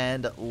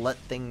and let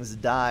things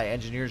die.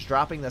 Engineers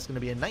dropping. That's going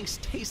to be a nice,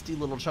 tasty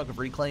little chunk of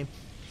reclaim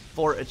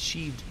for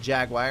Achieved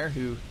Jaguar,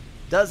 who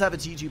does have a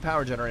T2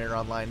 power generator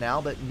online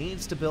now, but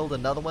needs to build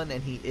another one,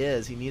 and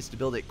he needs to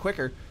build it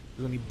quicker.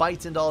 When he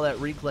bites into all that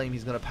reclaim,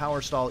 he's going to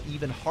power stall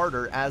even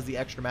harder as the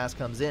extra mass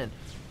comes in.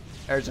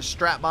 There's a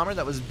strap bomber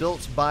that was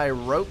built by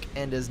Roke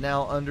and is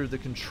now under the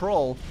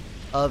control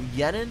of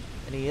Yenin,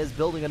 and he is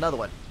building another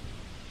one.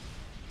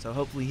 So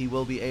hopefully he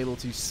will be able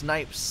to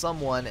snipe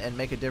someone and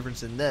make a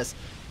difference in this,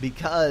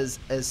 because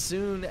as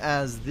soon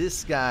as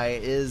this guy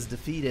is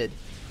defeated,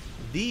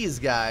 these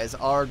guys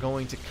are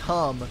going to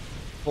come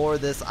for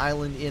this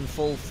island in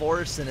full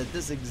force, and at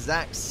this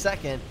exact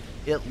second,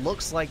 it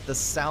looks like the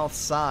south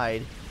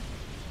side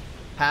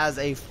has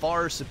a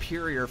far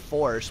superior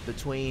force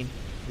between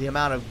the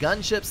amount of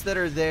gunships that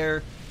are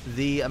there,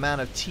 the amount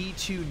of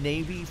T2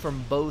 Navy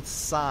from both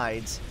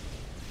sides,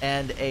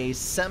 and a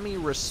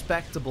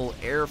semi-respectable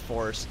Air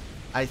Force.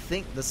 I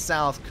think the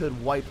South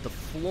could wipe the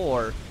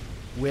floor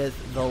with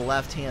the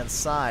left-hand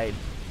side,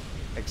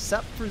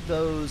 except for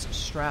those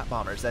strat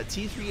bombers. That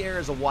T3 Air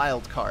is a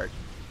wild card.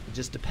 It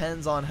just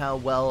depends on how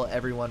well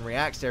everyone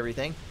reacts to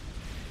everything.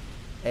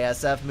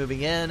 ASF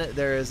moving in.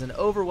 There is an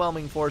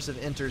overwhelming force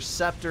of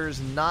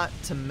interceptors, not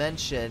to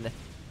mention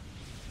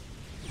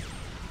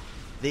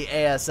the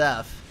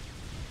ASF.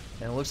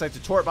 And it looks like the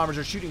turret bombers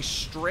are shooting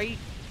straight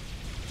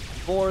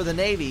for the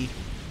Navy,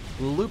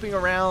 looping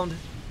around,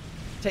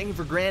 taking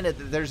for granted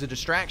that there's a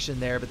distraction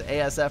there, but the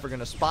ASF are going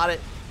to spot it,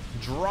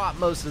 drop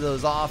most of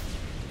those off.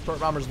 Turret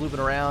bombers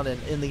looping around,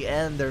 and in the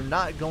end, they're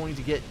not going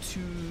to get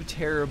too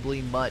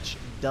terribly much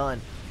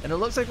done. And it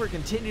looks like we're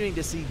continuing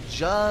to see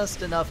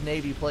just enough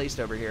Navy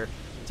placed over here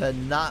to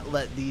not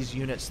let these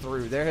units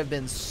through. There have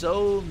been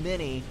so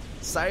many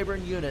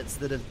Cybern units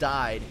that have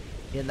died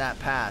in that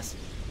pass.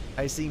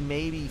 I see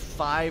maybe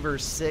 5 or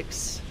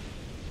 6,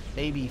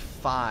 maybe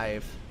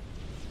 5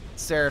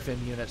 Seraphim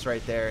units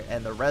right there,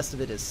 and the rest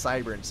of it is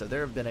Cybern. So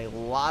there have been a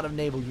lot of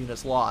naval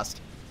units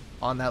lost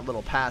on that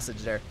little passage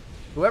there.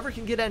 Whoever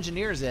can get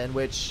engineers in,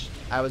 which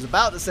I was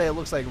about to say it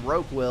looks like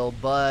Roke will,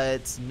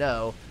 but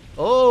no.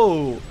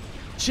 Oh,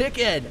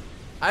 chicken!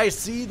 I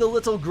see the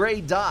little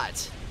gray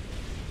dot.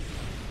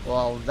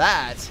 Well,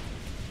 that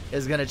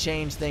is going to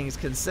change things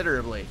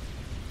considerably.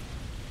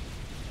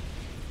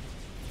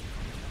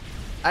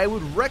 I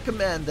would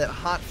recommend that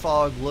Hot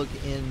Fog look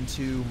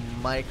into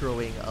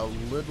microing a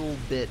little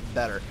bit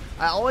better.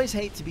 I always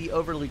hate to be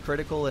overly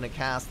critical in a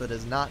cast that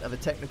is not of a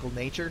technical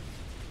nature,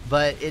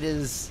 but it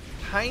is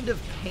kind of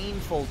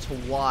painful to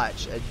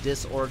watch a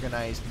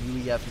disorganized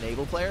UEF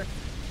naval player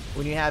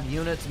when you have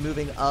units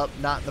moving up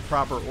not in the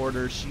proper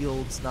order,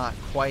 shields not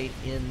quite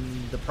in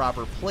the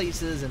proper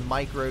places, and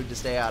microed to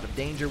stay out of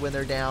danger when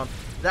they're down,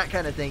 that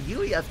kind of thing.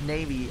 UEF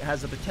Navy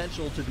has the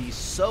potential to be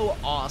so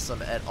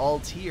awesome at all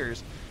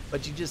tiers,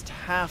 but you just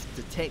have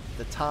to take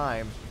the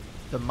time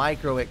to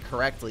micro it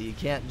correctly. You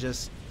can't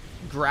just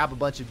grab a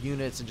bunch of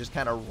units and just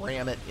kind of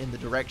ram it in the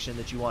direction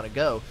that you want to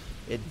go.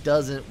 It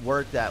doesn't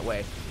work that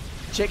way.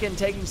 Chicken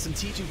taking some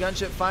T2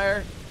 gunship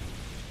fire.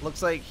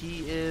 Looks like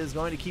he is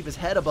going to keep his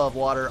head above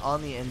water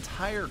on the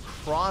entire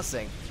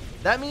crossing.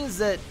 That means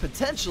that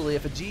potentially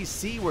if a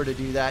GC were to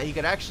do that, he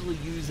could actually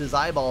use his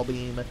eyeball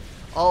beam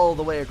all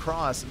the way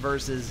across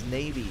versus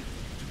Navy.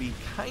 It would be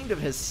kind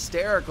of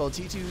hysterical.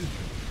 T2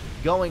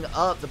 going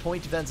up, the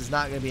point defense is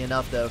not going to be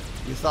enough though.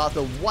 You thought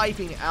the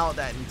wiping out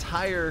that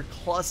entire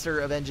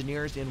cluster of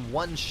engineers in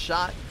one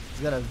shot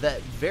is going to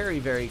vet very,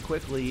 very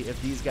quickly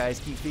if these guys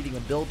keep feeding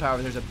him build power.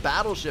 There's a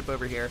battleship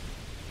over here,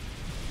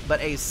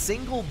 but a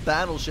single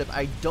battleship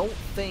I don't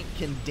think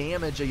can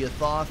damage a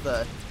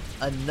Yathatha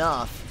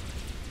enough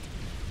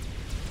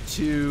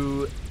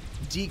to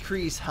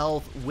decrease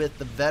health with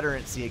the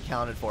veterancy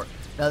accounted for.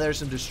 Now there's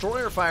some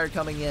destroyer fire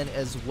coming in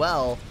as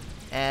well,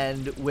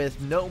 and with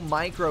no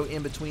micro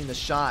in between the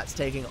shots,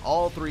 taking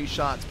all 3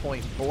 shots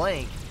point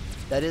blank,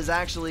 that is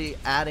actually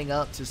adding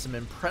up to some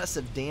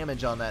impressive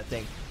damage on that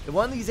thing. If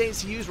one of these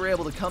ACUs were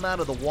able to come out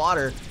of the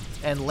water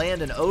and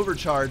land an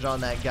overcharge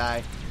on that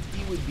guy,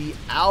 he would be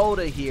out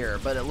of here.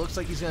 But it looks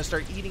like he's going to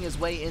start eating his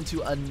way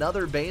into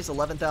another base.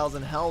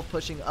 11,000 health,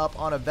 pushing up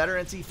on a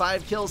veterancy.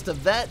 5 kills to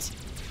vet.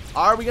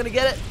 Are we going to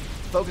get it?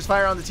 Focus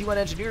fire on the T1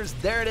 engineers.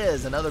 There it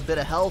is. Another bit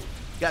of health.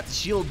 Got the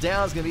shield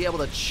down. Is going to be able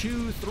to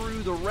chew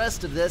through the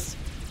rest of this.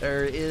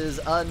 There is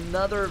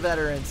another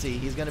veterancy.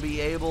 He's going to be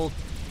able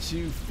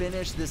to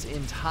finish this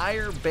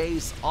entire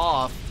base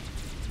off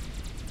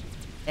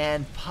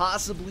and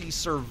possibly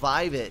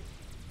survive it.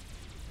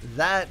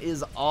 That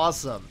is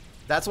awesome.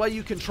 That's why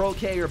you control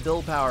K or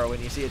build power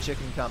when you see a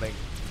chicken coming.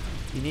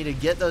 You need to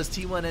get those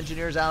T1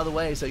 engineers out of the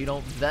way so you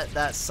don't vet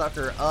that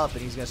sucker up,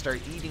 and he's going to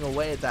start eating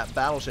away at that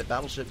battleship.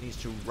 Battleship needs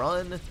to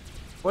run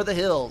for the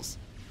hills.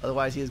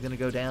 Otherwise, he is going to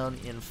go down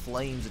in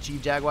flames. The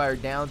Chief Jaguar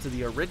down to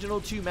the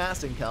original 2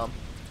 mass income.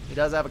 He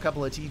does have a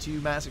couple of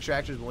T2 mass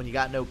extractors, but when you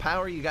got no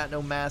power, you got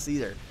no mass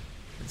either.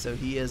 And so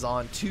he is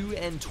on 2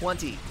 and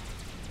 20.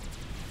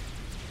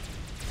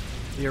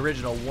 The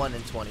original 1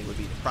 and 20 would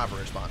be the proper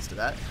response to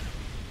that.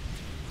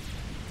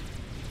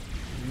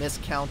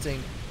 Miscounting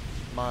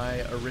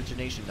my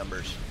origination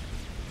numbers.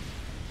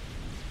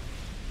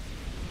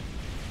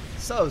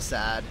 So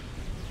sad.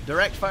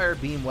 Direct fire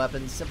beam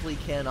weapons simply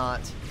cannot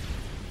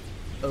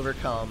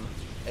overcome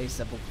a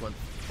simple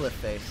cliff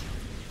face.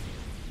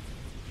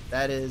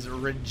 That is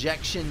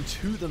rejection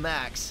to the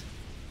max.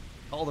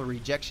 Call the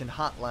rejection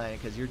hotline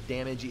because your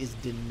damage is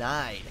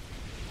denied.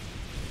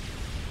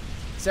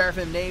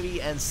 Seraphim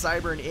Navy and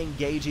Cybern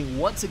engaging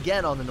once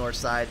again on the north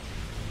side.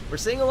 We're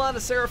seeing a lot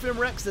of Seraphim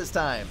Rex this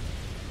time.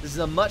 This is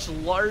a much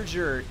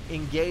larger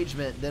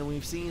engagement than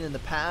we've seen in the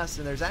past,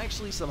 and there's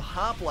actually some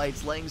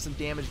hoplites laying some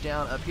damage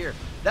down up here.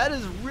 That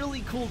is really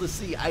cool to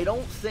see. I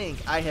don't think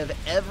I have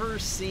ever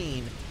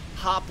seen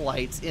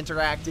hoplites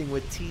interacting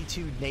with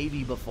T2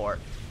 Navy before,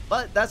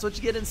 but that's what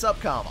you get in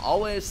SupCom.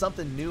 Always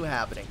something new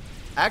happening.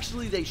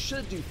 Actually, they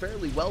should do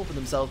fairly well for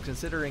themselves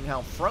considering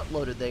how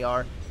front-loaded they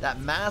are. That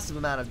massive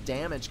amount of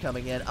damage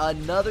coming in.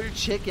 Another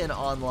chicken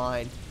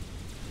online.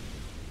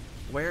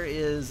 Where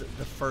is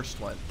the first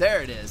one?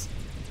 There it is.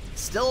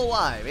 Still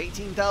alive,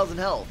 18,000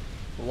 health,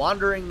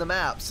 wandering the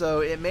map,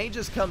 so it may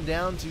just come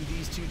down to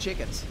these two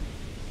chickens.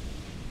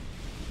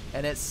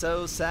 And it's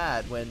so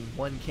sad when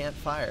one can't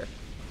fire.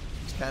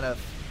 Just kind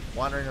of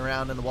wandering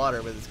around in the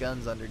water with his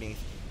guns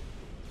underneath.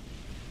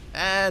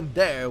 And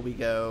there we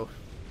go.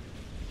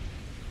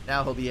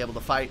 Now he'll be able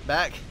to fight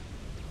back.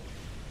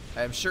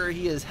 I'm sure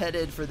he is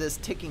headed for this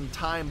ticking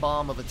time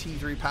bomb of a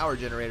T3 power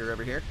generator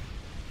over here.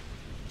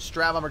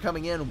 Strat Bomber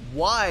coming in,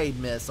 wide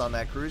miss on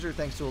that cruiser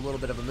thanks to a little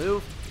bit of a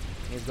move.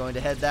 He's going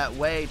to head that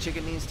way.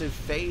 Chicken needs to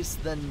face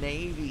the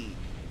Navy.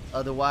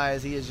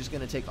 Otherwise, he is just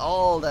going to take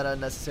all that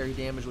unnecessary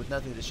damage with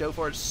nothing to show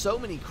for it. So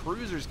many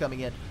cruisers coming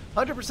in.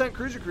 100%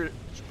 cruiser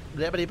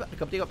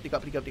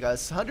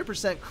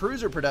 100%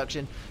 cruiser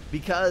production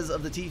because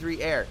of the T3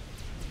 Air.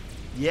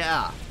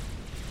 Yeah.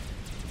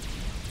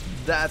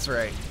 That's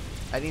right.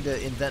 I need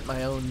to invent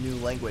my own new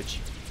language.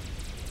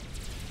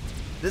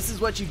 This is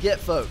what you get,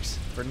 folks,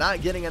 for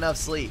not getting enough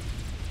sleep.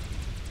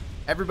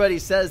 Everybody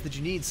says that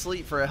you need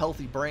sleep for a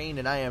healthy brain,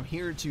 and I am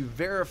here to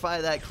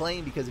verify that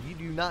claim, because if you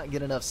do not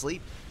get enough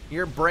sleep,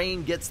 your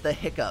brain gets the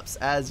hiccups,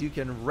 as you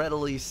can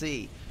readily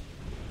see.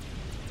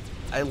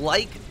 I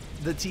like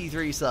the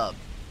T3 sub.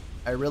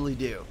 I really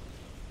do.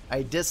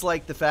 I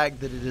dislike the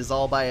fact that it is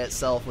all by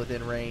itself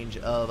within range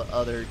of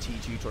other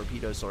T2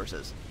 torpedo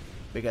sources,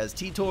 because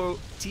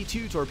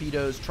T2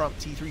 torpedoes trump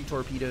T3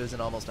 torpedoes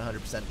in almost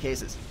 100% of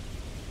cases.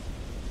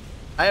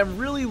 I am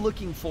really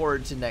looking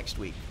forward to next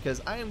week,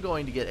 because I am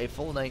going to get a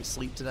full night's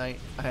sleep tonight.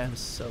 I am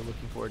so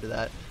looking forward to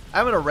that.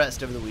 I'm going to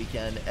rest over the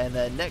weekend, and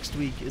then next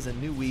week is a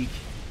new week.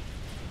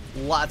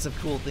 Lots of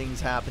cool things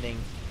happening,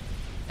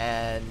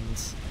 and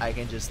I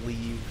can just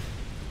leave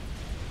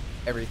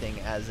everything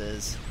as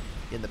is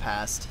in the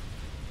past.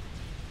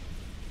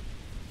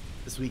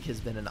 This week has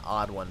been an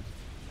odd one.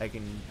 I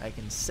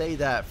can say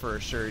that for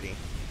a surety.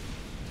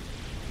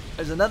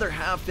 There's another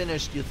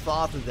half-finished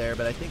Yathatha there,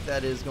 but I think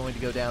that is going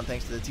to go down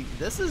thanks to the T.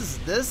 This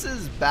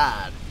is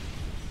bad.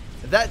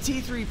 If that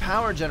T3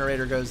 power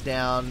generator goes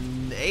down,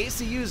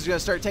 ACU is going to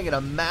start taking a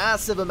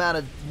massive amount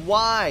of...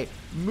 Why?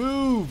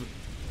 Move!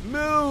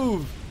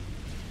 Move!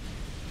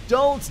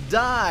 Don't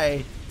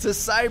die to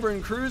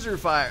Cybern cruiser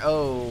fire.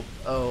 Oh.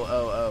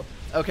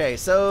 Okay,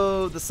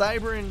 so the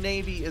Cybern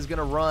Navy is going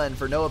to run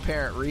for no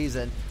apparent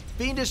reason.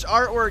 Fiendish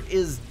Artwork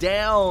is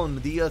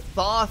down. The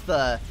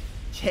Yathatha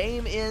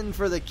came in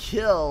for the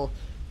kill.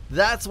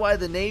 That's why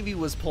the Navy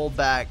was pulled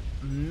back.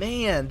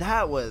 Man,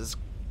 that was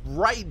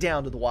right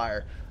down to the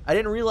wire. I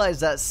didn't realize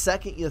that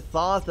second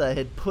Yathatha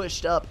had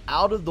pushed up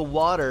out of the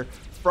water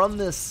from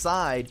this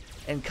side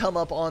and come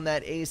up on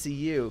that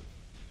ACU.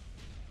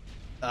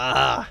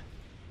 Wow.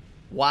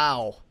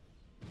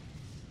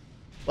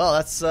 Well,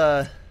 that's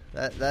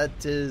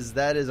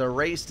that is a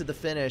race to the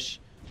finish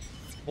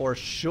for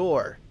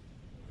sure.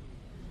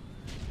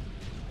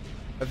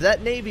 If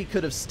that Navy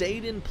could have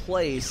stayed in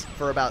place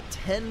for about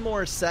 10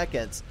 more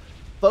seconds,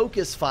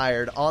 focus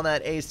fired on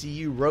that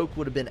ACU, Roke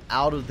would have been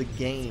out of the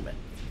game.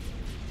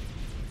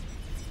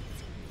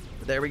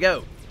 But there we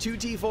go. 2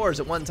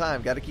 T4s at one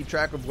time. Got to keep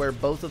track of where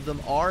both of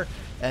them are.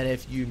 And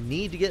if you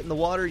need to get in the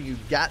water,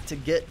 you've got to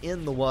get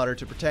in the water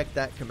to protect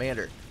that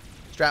commander.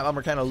 Strat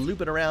Bomber kind of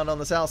looping around on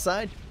the south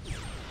side.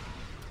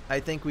 I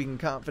think we can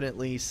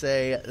confidently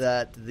say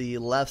that the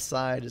left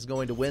side is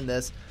going to win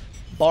this,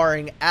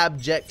 barring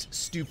abject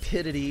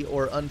stupidity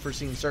or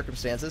unforeseen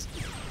circumstances.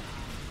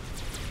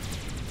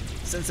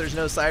 Since there's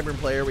no Cybern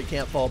player, we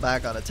can't fall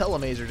back on a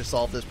Telemazer to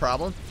solve this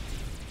problem.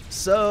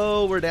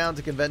 So we're down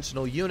to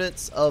conventional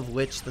units, of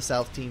which the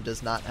South team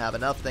does not have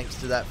enough thanks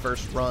to that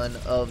first run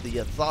of the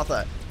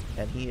Yathatha.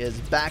 And he is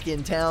back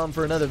in town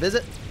for another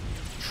visit,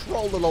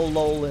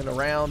 troll-a-lol-lolling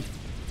around,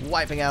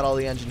 wiping out all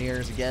the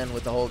engineers again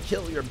with the whole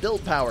kill your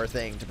build power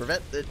thing to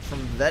prevent it from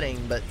vetting,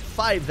 but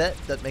 5 vet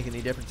doesn't make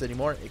any difference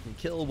anymore. It can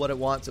kill what it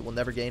wants. It will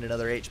never gain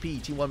another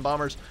HP. T1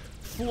 bombers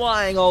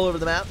flying all over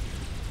the map.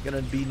 Going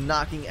to be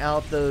knocking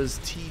out those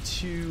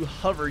T2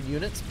 hover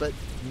units, but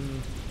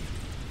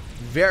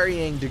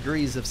varying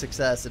degrees of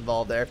success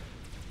involved there.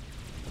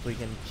 If we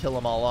can kill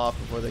them all off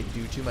before they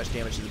do too much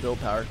damage to the build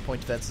power, point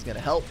defense is going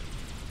to help.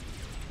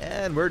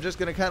 And we're just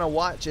going to kind of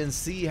watch and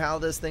see how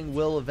this thing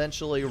will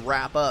eventually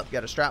wrap up.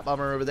 Got a Strat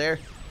Bomber over there.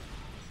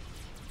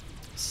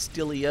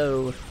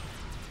 Stilio.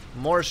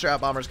 More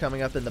Strat Bombers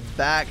coming up in the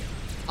back.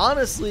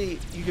 Honestly,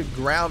 you could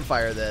ground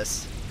fire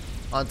this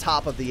on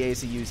top of the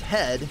ACU's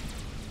head,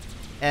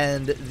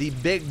 and the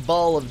big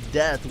ball of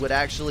death would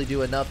actually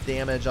do enough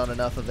damage on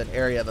enough of an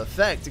area of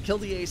effect to kill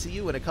the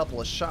ACU in a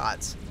couple of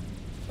shots.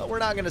 But we're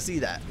not going to see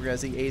that. We're going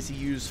to see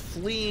ACUs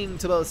fleeing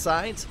to both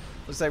sides.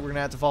 Looks like we're going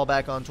to have to fall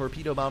back on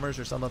torpedo bombers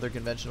or some other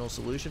conventional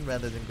solution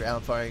rather than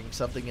ground firing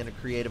something in a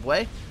creative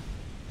way.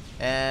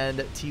 And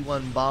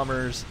T1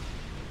 bombers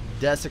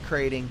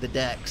desecrating the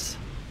decks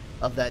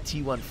of that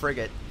T1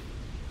 frigate.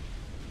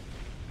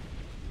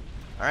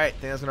 Alright, I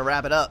think that's going to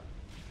wrap it up.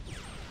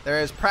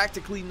 There is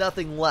practically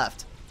nothing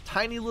left.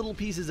 Tiny little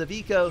pieces of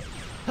eco,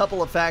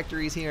 couple of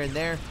factories here and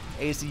there,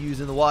 ACUs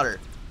in the water.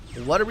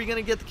 What are we going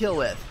to get the kill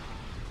with?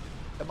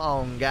 Come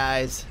on,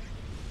 guys.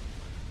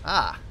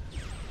 Ah.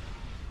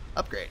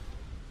 Upgrade.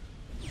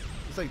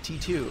 Looks like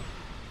T2.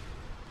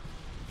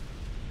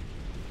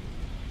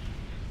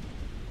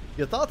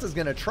 Yathatha is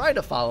going to try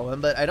to follow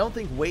him, but I don't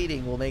think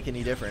waiting will make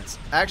any difference.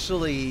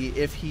 Actually,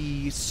 if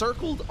he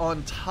circled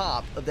on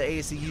top of the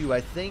ACU,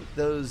 I think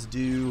those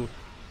do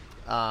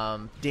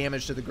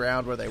damage to the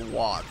ground where they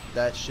walk.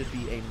 That should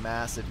be a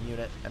massive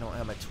unit. I don't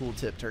have my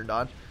tooltip turned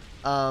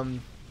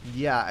on.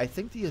 Yeah, I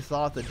think the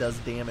Yathatha does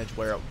damage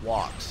where it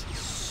walks.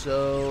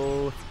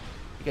 So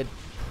I could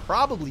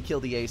probably kill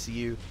the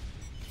ACU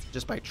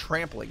just by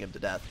trampling him to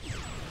death.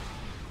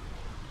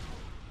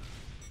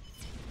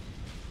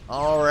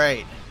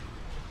 Alright.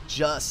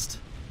 Just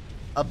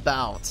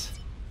about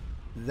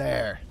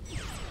there.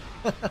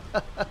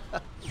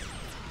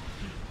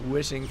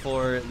 Wishing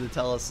for the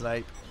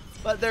telesnipe.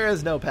 But there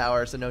is no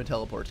power, so no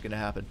teleport's going to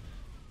happen.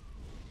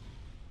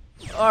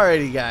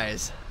 Alrighty,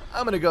 guys.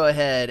 I'm going to go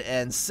ahead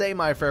and say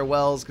my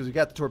farewells because we've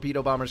got the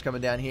torpedo bombers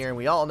coming down here, and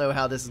we all know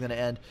how this is going to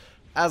end.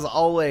 As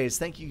always,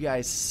 thank you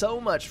guys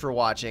so much for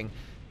watching.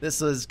 This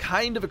was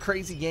kind of a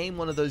crazy game,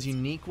 one of those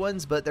unique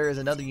ones, but there is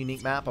another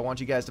unique map I want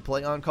you guys to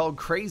play on called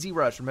Crazy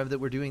Rush. Remember that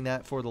we're doing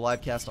that for the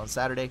live cast on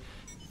Saturday.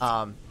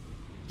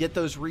 Get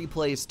those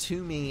replays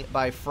to me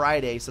by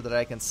Friday so that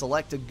I can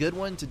select a good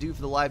one to do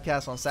for the live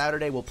cast on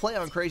Saturday. We'll play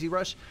on Crazy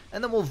Rush,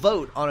 and then we'll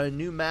vote on a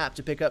new map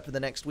to pick up for the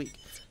next week.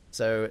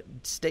 So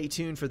stay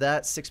tuned for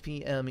that, 6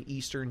 p.m.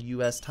 Eastern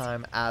U.S.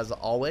 time as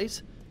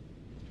always.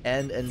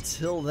 And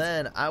until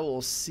then, I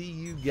will see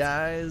you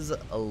guys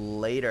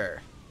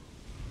later.